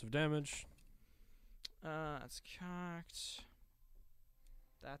 10 points of damage. That's cocked.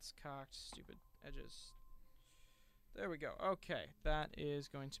 That's cocked. Stupid edges. There we go. Okay, that is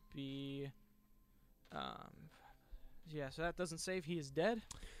going to be. Yeah. So that doesn't save. He is dead.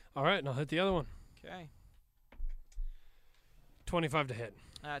 All right, and I'll hit the other one. Okay. 25 to hit.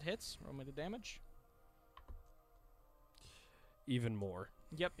 That hits. Roll me the damage. Even more.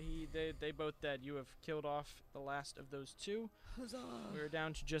 Yep. They both dead. You have killed off the last of those 2. Huzzah! We're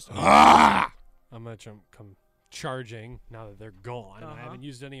down to just. I'm going to come charging now that they're gone. And I Uh-huh. haven't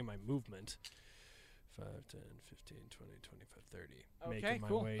used any of my movement. 5, 10, 15, 20, 25, 30. Okay, Making my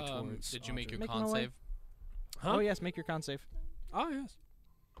cool. way towards Did you make your Audrey. Making con my way. save? Huh? Oh yes, make your con save. Oh, yes.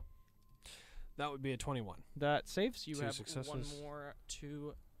 That would be a 21. That saves. You 2 have successes. 1 more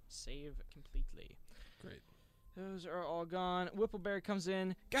to save completely. Great. Those are all gone. Whippleberry comes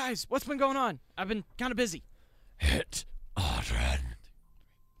in. Guys, what's been going on? I've been kind of busy. Hit Audrin.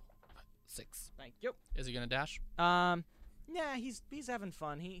 6. Thank you. Is he gonna dash? Yeah, he's having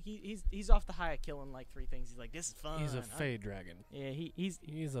fun. He's off the high of killing 3 things. He's like, this is fun. He's a fey dragon. Yeah, he's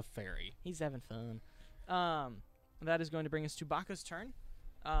He's a fairy. having fun. That is going to bring us to Baka's turn.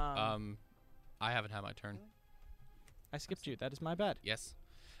 I haven't had my turn. I skipped you. That is my bad. Yes.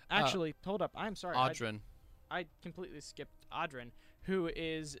 Actually, hold up. I'm sorry. Audrin. I completely skipped Audrin, who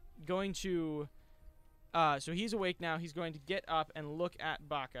is going to. So he's awake now. He's going to get up and look at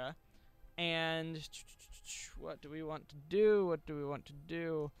Baka, And what do we want to do? What do we want to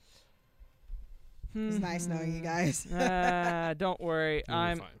do? It's nice knowing you guys. Don't worry.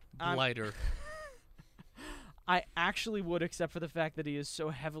 You'll be fine. Blighter. I actually would, except for the fact that he is so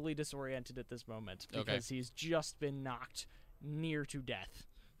heavily disoriented at this moment because he's just been knocked near to death.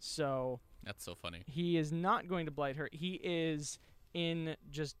 So That's so funny. he is not going to blight her. He is in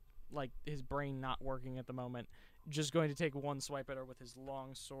just like his brain not working at the moment. Just going to take one swipe at her with his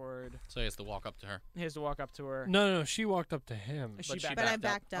long sword. So he has to walk up to her. He has to walk up to her. No, she walked up to him. She But she backed But I up.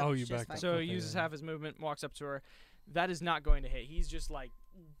 backed up. Oh, it's you just backed fine. up. So Okay, he uses yeah. half his movement, walks up to her. That is not going to hit. He's just like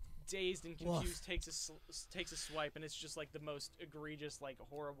dazed and confused. Takes a swipe, and it's just like the most egregious, like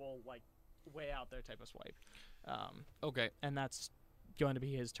horrible, like way out there type of swipe. Okay. And that's going to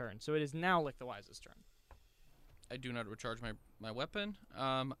be his turn. So it is now Lick the Wise's turn. I do not recharge my weapon.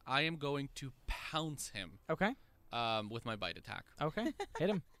 I am going to pounce him Okay. with my bite attack. Okay. Hit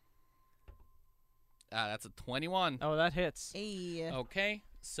him. That's a 21. Oh, that hits. Hey. Okay,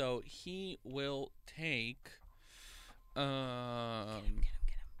 so he will take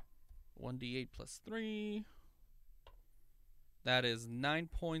 1d8 plus 3. That is 9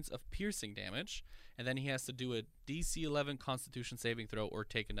 points of piercing damage, and then he has to do a DC 11 Constitution saving throw or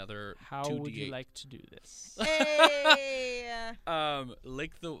take another How 2d8. would you like to do this? Hey.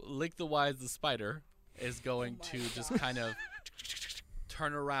 Lick the Wise the spider is going Oh to my just gosh. kind of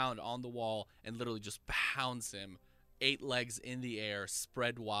turn around on the wall and literally just pounce him, 8 legs in the air,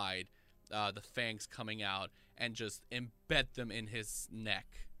 spread wide, the fangs coming out, and just embed them in his neck,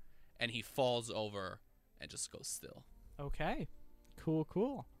 and he falls over and just goes still. Okay.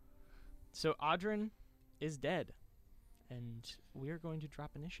 Cool. So Audrin is dead, and we are going to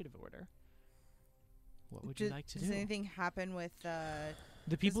drop initiative order. What would you like to Does do? anything happen with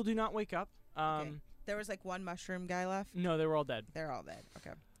The people do not wake up. Okay. There was like one mushroom guy left. No, they were all dead. They're all dead.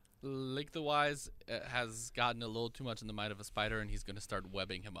 Okay. Lick the Wise has gotten a little too much in the might of a spider, and he's going to start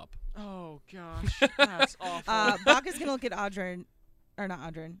webbing him up. Oh gosh, that's awful. Bach is gonna look at Audrin, or not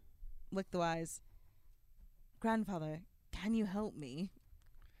Audrin, Lick the Wise. Grandfather, can you help me?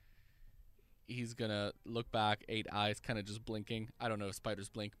 He's going to look back, 8 eyes kind of just blinking. I don't know if spiders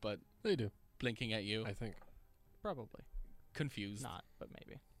blink, but They do, blinking at you. I think. Probably Confused. not, but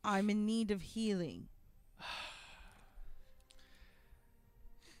maybe. I'm in need of healing.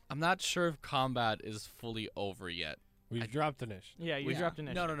 I'm not sure if combat is fully over yet. We've dropped initiative. Yeah, you We've- dropped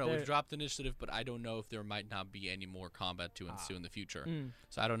initiative. No. There- We've dropped initiative, but I don't know if there might not be any more combat to ensue in the future. Mm.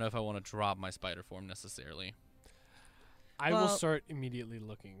 So I don't know if I want to drop my spider form necessarily. I will Well- start immediately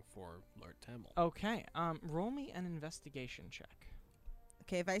looking for Lord Tamil. Okay. Roll me an investigation check.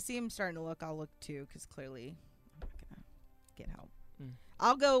 Okay, if I see him starting to look, I'll look too, because clearly I'm not gonna get help. Mm.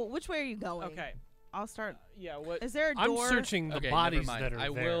 I'll go. Which way are you going? Okay. I'll start. Yeah. What? Is there a I'm door? searching the Okay, bodies never mind. that are I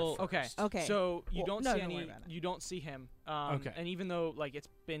there. will- Okay. first. Okay. So you Well, don't no, see don't any. worry about it. You don't see him. Okay. And even though like it's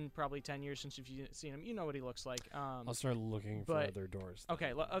been probably 10 years since you've seen him, you know what he looks like. I'll start looking for but- other doors. then.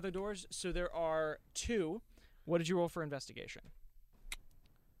 Okay. Other doors. So there are 2. What did you roll for investigation?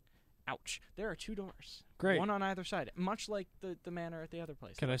 Ouch. There are 2 doors. Great. One on either side, much like the manor at the other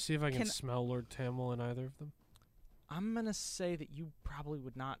place. Can I see if I can Can- smell Lord Tamil in either of them? I'm gonna say that you probably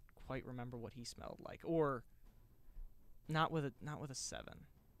would not quite remember what he smelled like, or not with a 7.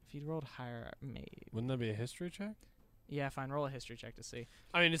 If you'd rolled higher, maybe. Wouldn't that be a history check? Yeah, fine. Roll a history check to see.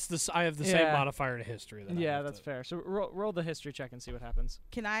 I mean, it's this. I have the same Yeah. modifier to history. That I Yeah, have that's to- fair. So roll the history check and see what happens.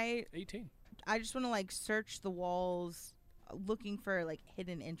 Can I? 18. I just want to like search the walls, looking for like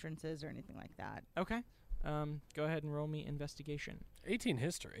hidden entrances or anything like that. Okay. Go ahead and roll me investigation. 18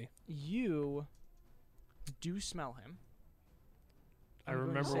 history. You do smell him. I I'm going to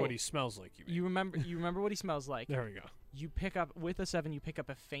remember say- what he smells like. You mean? You remember what he smells like. There we go. You pick up with a 7. You pick up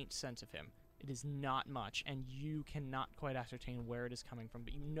a faint scent of him. It is not much, and you cannot quite ascertain where it is coming from.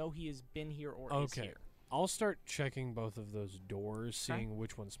 But you know he has been here or is Okay. here. I'll start checking both of those doors, Okay. seeing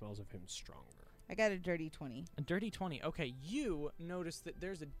which one smells of him stronger. I got a dirty 20. A dirty 20. Okay, you notice that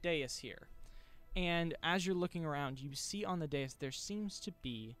there's a dais here. And as you're looking around, you see on the dais there seems to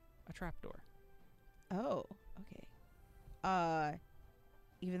be a trapdoor. Oh, okay.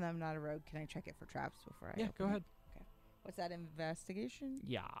 Even though I'm not a rogue, can I check it for traps before I? Yeah, open go it? ahead. What's that investigation?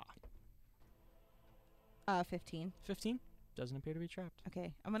 Yeah. 15. 15? Doesn't appear to be trapped.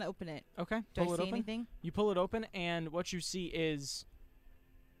 Okay, I'm gonna open it. Okay, Do pull I it see open. anything? You pull it open, and what you see is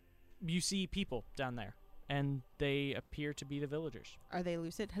you see people down there, and they appear to be the villagers. Are they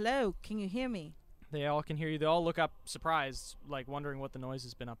lucid? Hello, can you hear me? They all can hear you. They all look up surprised, like wondering what the noise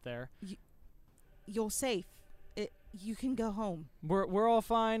has been up there. You're safe. You can go home. We're all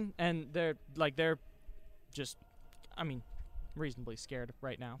fine, and they're just, I mean, reasonably scared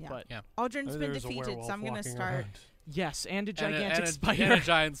right now. Yeah. But Aldrin's been There's a defeated, werewolf so I'm gonna walking start. around. yes, and a And a- gigantic and a, spider. and a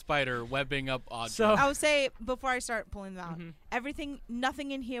giant spider webbing up Audrey. So- I will say before I start pulling them out, Mhm.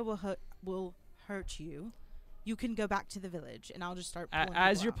 nothing in here will hurt you. You can go back to the village, and I'll just start pulling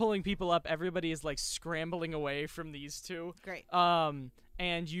As people you're out. pulling people up, everybody is like scrambling away from these two. Great.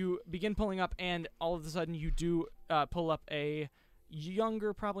 And you begin pulling up, and all of a sudden you do pull up a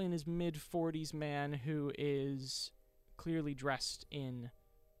younger, probably in his mid-40s man who is clearly dressed in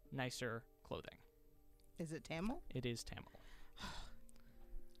nicer clothing. Is it Tamil? It is Tamil.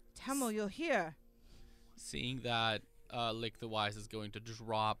 Tamil, you're here. Seeing that Lick the Wise is going to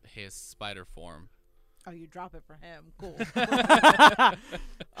drop his spider form. Oh, you drop it for him. Cool.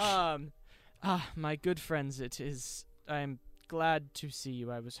 My good friends, I'm glad to see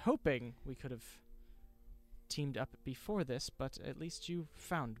you. I was hoping we could have teamed up before this, but at least you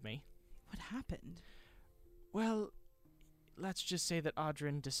found me. What happened? Well, let's just say that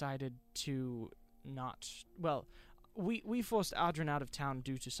Audrin decided to not... Well, we forced Audrin out of town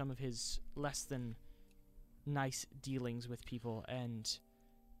due to some of his less than nice dealings with people, and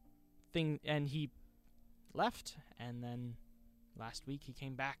he left, and then last week he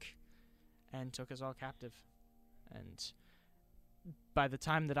came back and took us all captive. And by the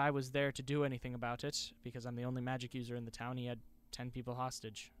time that I was there to do anything about it, because I'm the only magic user in the town, he had 10 people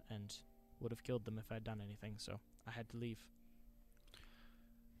hostage and would have killed them if I'd done anything, so I had to leave.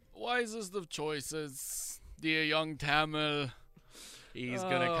 Wisest of choices, dear young Tamil. He's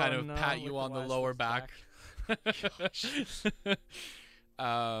gonna kind of pat you on the lower back.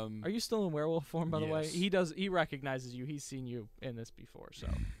 Are you still in werewolf form, by the way? Yes. He recognizes you. He's seen you in this before, so.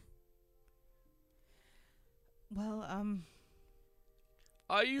 Well,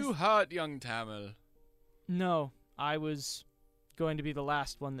 Are you hurt, young Tamil? No, I was going to be the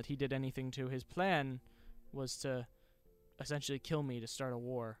last one that he did anything to. His plan was to essentially kill me to start a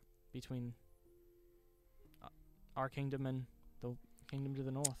war between our kingdom and the kingdom to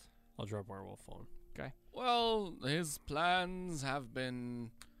the north. I'll drop werewolf form. Well, his plans have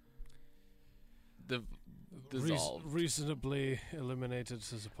been dissolved. Reasonably eliminated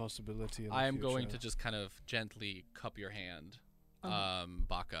as a possibility. In I the am going to future. just kind of gently cup your hand,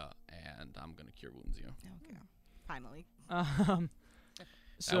 Baka, and I'm gonna cure wounds you. okay. Finally. That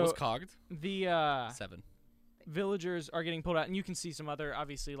So was cogged. the 7. villagers are getting pulled out, and you can see some other,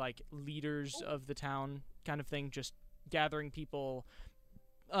 obviously, like, leaders of the town kind of thing, just gathering people,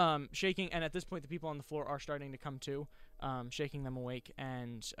 shaking, and at this point the people on the floor are starting to come to, shaking them awake,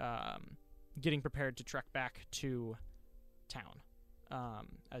 and getting prepared to trek back to town,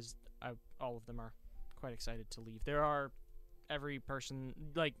 as all of them are quite excited to leave. There are every person,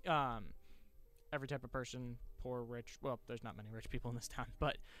 like, every type of person, poor, rich, well, there's not many rich people in this town,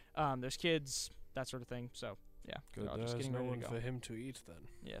 but there's kids, that sort of thing, so, yeah. Good. they're all just There's getting no ready one to go. for him to eat then.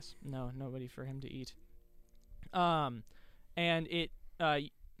 Yes. No, nobody for him to eat. And it,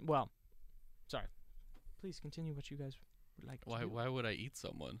 well, sorry. Please continue what you guys would like to do. Why would I eat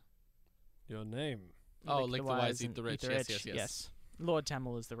someone? Your name. Oh, Lick the Wise, Eat and the Rich. Yes. Lord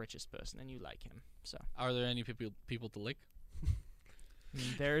Tamil is the richest person, and you like him, so. Are there any people to lick?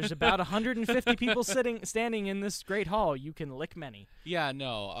 There's about 150 people standing in this great hall. You can lick many. Yeah,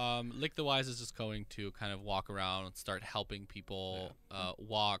 no. Lick the Wise is just going to kind of walk around and start helping people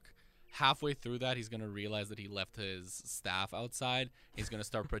walk. Halfway through that, he's going to realize that he left his staff outside. He's going to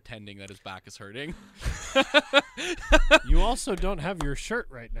start pretending that his back is hurting. You also don't have your shirt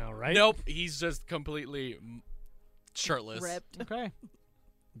right now, right? Nope, he's just completely shirtless. Ripped. Okay.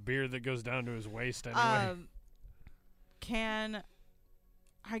 Beard that goes down to his waist anyway.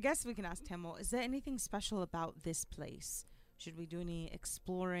 I guess we can ask Tamil, is there anything special about this place? Should we do any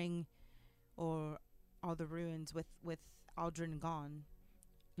exploring, or are the ruins with Aldrin gone?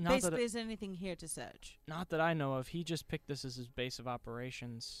 Basically, is there anything here to search? Not that I know of. He just picked this as his base of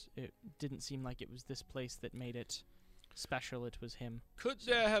operations. It didn't seem like it was this place that made it special. It was him. Could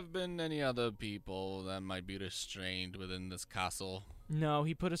there have been any other people that might be restrained within this castle? No,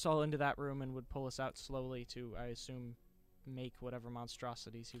 he put us all into that room and would pull us out slowly to, I assume, make whatever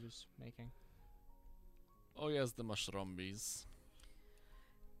monstrosities he was making. Oh yes, the mushroomies.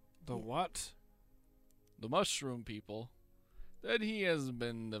 The what? The mushroom people that he has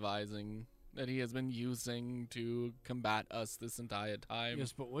been devising, that he has been using to combat us this entire time.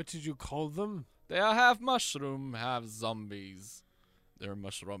 Yes, but what did you call them? They are half mushroom, half zombies. They're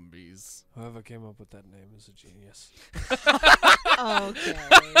mushroomies. Whoever came up with that name is a genius. Okay.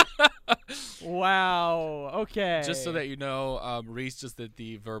 Wow. Okay. Just so that you know, Reese just did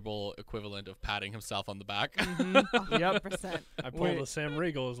the verbal equivalent of patting himself on the back. Yep. 100%. I pulled Wait. a Sam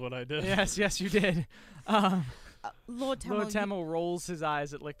Riegel is what I did. Yes, you did. Lord Tamil. Lord Tamil rolls his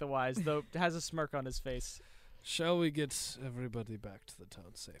eyes at Lick the Wise, though has a smirk on his face. Shall we get everybody back to the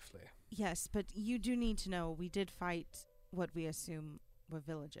town safely? Yes, but you do need to know we did fight what we assume were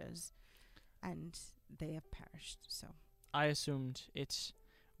villagers, and they have perished. So I assumed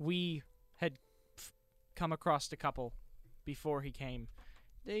we had come across a couple before he came.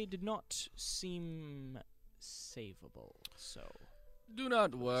 They did not seem savable, so... Do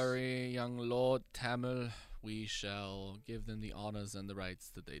not worry, young Lord Tamil. We shall give them the honors and the rights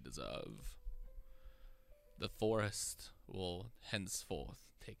that they deserve. The forest will henceforth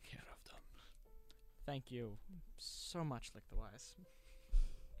take care of them. Thank you so much, Lick the Wise.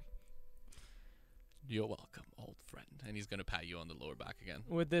 You're welcome, old friend. And he's going to pat you on the lower back again.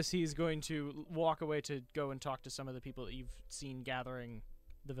 With this, he's going to walk away to go and talk to some of the people that you've seen gathering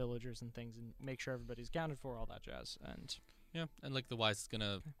the villagers and things and make sure everybody's accounted for, all that jazz. And Yeah, and like the Wise is going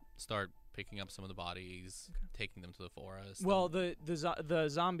to start picking up some of the bodies, taking them to the forest. well, the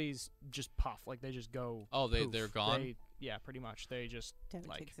zombies just puff, like they just go. Oh, poof. they're gone? Yeah, pretty much. They just don't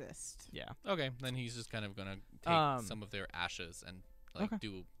like exist. yeah. Okay, then he's just kind of going to take some of their ashes and like okay.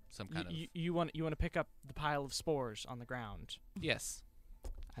 do some kind of... You want to pick up the pile of spores on the ground. Yes.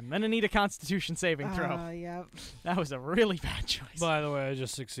 I'm gonna need a Constitution saving throw. Yep. That was a really bad choice. By the way, I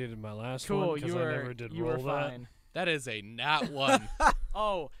just succeeded my last cool, one because I never did you roll were that. fine. That is a nat 1.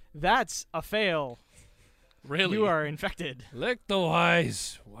 Oh, that's a fail. Really? You are infected. Lick the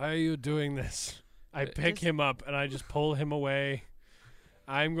Wise. Why are you doing this? I pick Just- him up and I just pull him away.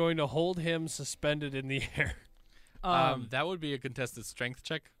 I'm going to hold him suspended in the air. That would be a contested strength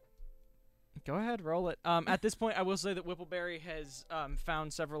check. Go ahead, roll it. At this point, I will say that Whippleberry has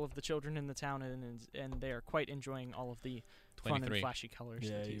found several of the children in the town, and they are quite enjoying all of the fun 23. and flashy colors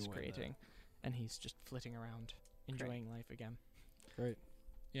Yeah, that you he's win that. creating. And he's just flitting around, enjoying life again. Great.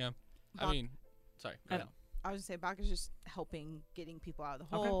 Yeah. I Bach- mean, sorry. Go And- ahead. I was gonna say Bach is just helping getting people out of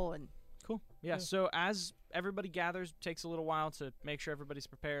the Okay. hole, and Cool. Yeah, Yeah. so as everybody gathers, takes a little while to make sure everybody's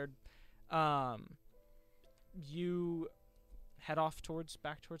prepared. You head off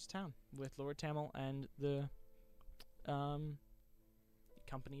back towards town with Lord Tamil and the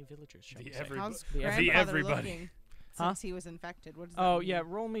company of villagers, shall The we say. every- how's the grandfather everybody. looking Huh? since he was infected? What does that Oh, mean? yeah,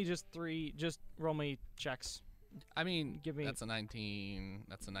 roll me just roll me checks. I mean, Give me- that's a 19.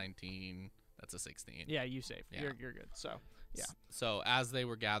 That's a 19. That's a 16. Yeah, you save. Yeah. You're good. So, yeah. So as they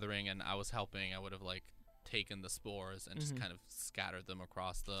were gathering and I was helping, I would have like taken the spores and just Mhm. kind of scattered them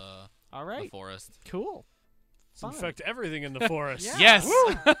across the all right. forest. Cool. Fine. Infect everything in the forest. Yeah.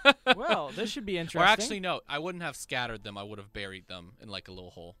 Yes. Well, this should be interesting. Or actually, no. I wouldn't have scattered them. I would have buried them in like a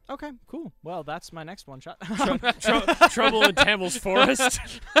little hole. Okay, cool. Well, that's my next one shot. Trouble in Tamil's forest.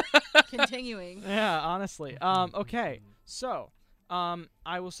 Continuing. Yeah, honestly. Okay. So,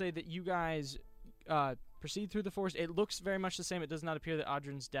 I will say that you guys proceed through the forest. It looks very much the same. It does not appear that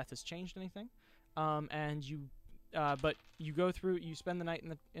Audrin's death has changed anything. And you, but you go through. You spend the night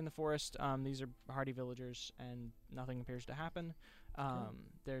in the forest. These are hardy villagers, and nothing appears to happen.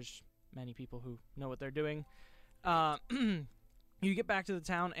 There's many people who know what they're doing. You get back to the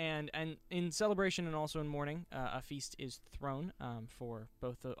town, and in celebration and also in mourning, a feast is thrown for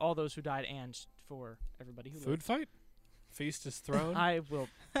both all those who died and for everybody who Food fight? Feast is thrown? I will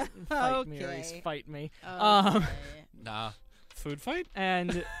fight me, Okay. Reese, fight me. Okay. Nah. Food fight?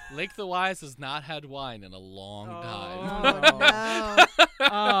 And Lake the Wise has not had wine in a long time.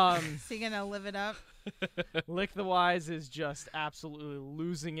 Oh, no. Is he gonna live it up? Lick the Wise is just absolutely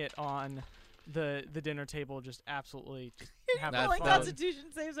losing it on the dinner table, just absolutely just having That's Rolling fun. fun.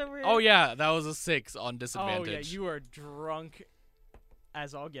 Constitution saves over here. Oh yeah, that was a 6 on Oh disadvantage. yeah, you are drunk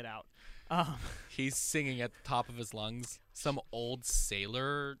as all get out. He's singing at the top of his lungs some old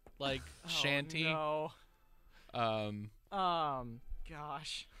sailor like shanty. Oh, Um no.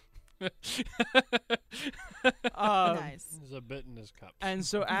 Gosh. Nice. There's a bit in his cup. And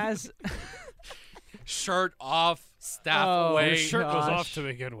so as shirt off, staff Oh, away. Your shirt was gosh. off to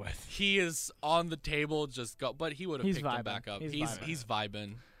begin with. He is on the table, just go. But he would have He's picked him vibing. back up. He's He's vibing. he's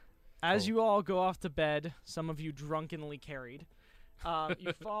vibing. As Cool. you all go off to bed, some of you drunkenly carried,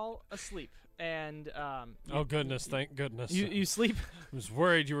 you fall asleep, and you, Oh, goodness. Thank goodness. you sleep. I was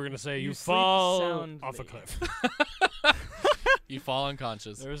worried you were going to say You you sleep fall soundly. off a cliff. You fall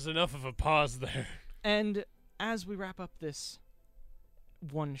unconscious. There was enough of a pause there. And as we wrap up this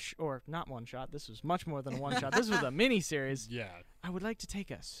or not one shot, this was much more than a one shot. This was a mini series. Yeah. I would like to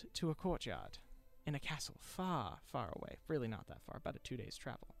take us to a courtyard in a castle far, far away. Really not that far, about a 2 days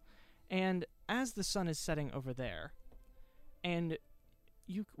travel. And as the sun is setting over there, and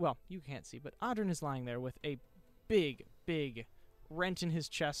you can't see, but Audrin is lying there with a big, big rent in his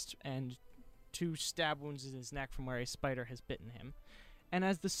chest and 2 stab wounds in his neck from where a spider has bitten him. And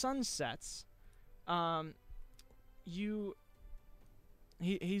as the sun sets,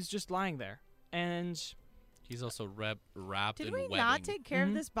 he's just lying there. And He's also wrapped Did in we webbing. not take care Mhm.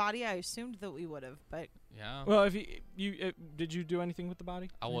 of this body? I assumed that we would have, but Yeah. well, if did you do anything with the body?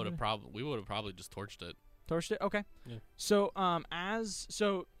 I would have we would have probably just torched it. Torched it. Okay. Yeah. So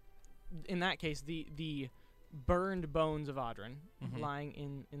in that case, the burned bones of Audrin Mhm. lying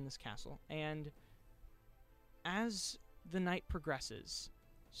in this castle, and as the night progresses,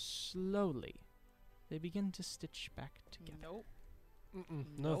 slowly they begin to stitch back together. nope. No,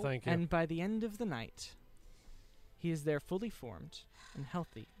 Nope. thank you. And by the end of the night, he is there fully formed and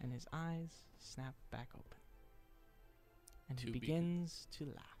healthy, and his eyes snap back open. And he To be- begins to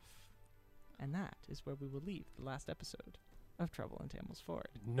laugh. And that is where we will leave the last episode of Trouble in Tamel's Ford.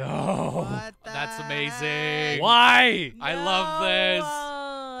 No. What the That's heck? amazing. Why? I love this.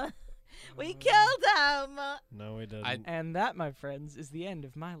 No. We killed him. No, we didn't. I- And that, my friends, is the end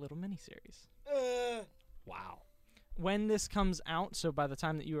of my little miniseries. Wow. When this comes out, so by the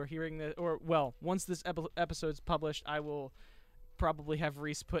time that you are hearing this, once this episode's published, I will probably have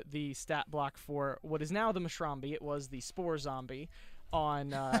Reese put the stat block for what is now the Mashrambi. It was the Spore Zombie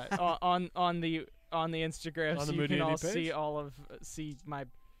on on the Instagram, On so the you Moody can all Indie page? see my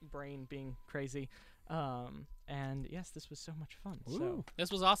brain being crazy. And yes, this was so much fun. So Ooh.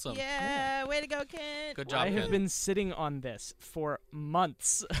 This was awesome. Yeah, way to go, Kent. Good job, I have Ken. been sitting on this for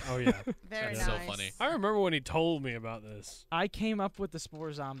months. Oh, yeah. Very That's nice. so funny. I remember when he told me about this. I came up with the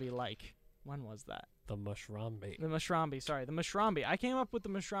Spore Zombie when was that? The mushroom bait. The Mashrambi, sorry. The Mashrambi. I came up with the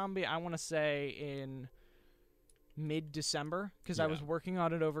Mashrambi, I want to say, in mid-December, because I Yeah. was working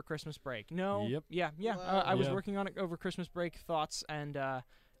on it over Christmas break. No. Yep. Yeah. Whoa. I was Yeah. working on it over Christmas break, thoughts, and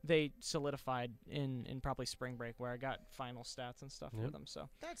they solidified in probably spring break, where I got final stats and stuff for Yep. them. So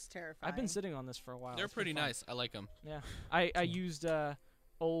That's terrifying. I've been sitting on this for a while. They're It's been pretty fun. nice. I like them. Yeah. I used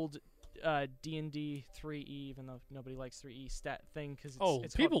old D&D 3E, even though nobody likes 3E stat thing, because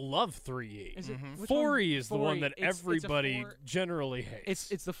it's people called, love 3E. is it, Mhm. which 4E one? is the one 4E. that It's a everybody 4 generally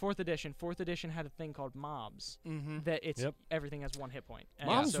hates. It's the 4th edition. 4th edition had a thing called mobs Mm-hmm. that it's Yep. everything has 1 hit point. And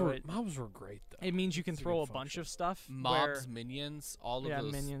mobs so were great though. it means you can It's a throw a good bunch function. of stuff. Mobs, where, minions, all of yeah,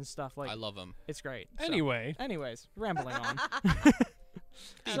 those. minion stuff. I love them. It's great. So, Anyway, anyways, rambling on.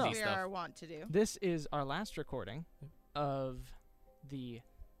 As So- we stuff. are wont to do. This is our last recording of the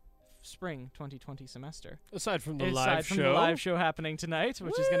spring 2020 semester. aside from the Aside live from show, the live show happening tonight,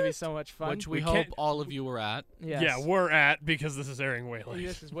 which is going to be so much fun. Which we We hope can't- all of you were at. yes. yeah, we're at because this is airing way late.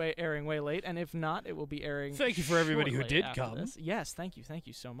 This is airing way late, and if not, it will be airing. Thank you for everybody who shortly did after come. this. Yes, thank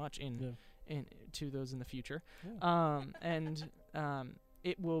you so much. Yeah. To those in the future. Yeah.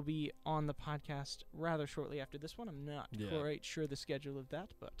 It will be on the podcast rather shortly after this one. I'm not Yeah. quite sure the schedule of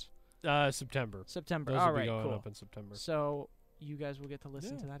that, but September. September. Those All will be right, going cool. up in September. So you guys will get to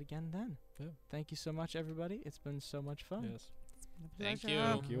listen Yeah. to that again then. Yeah. Thank you so much, everybody. It's been so much fun. Yes. Thank Pleasure. you.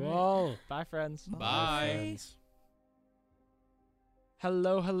 Thank you Alright. all. Bye, friends. Bye. friends.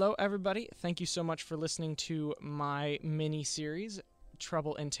 Hello, everybody. Thank you so much for listening to my mini series,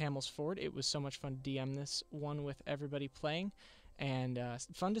 Trouble in Tamel's Ford. It was so much fun to DM this one with everybody playing, and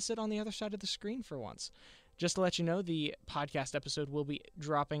fun to sit on the other side of the screen for once. Just to let you know, the podcast episode will be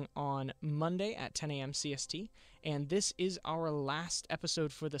dropping on Monday at 10 a.m. CST, and this is our last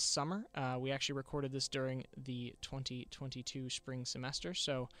episode for the summer. We actually recorded this during the 2022 spring semester,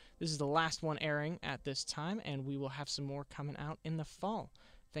 so this is the last one airing at this time, and we will have some more coming out in the fall.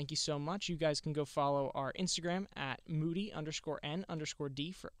 Thank you so much. You guys can go follow our Instagram at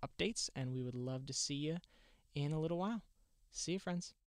moody_n_d for updates, and we would love to see you in a little while. See you, friends.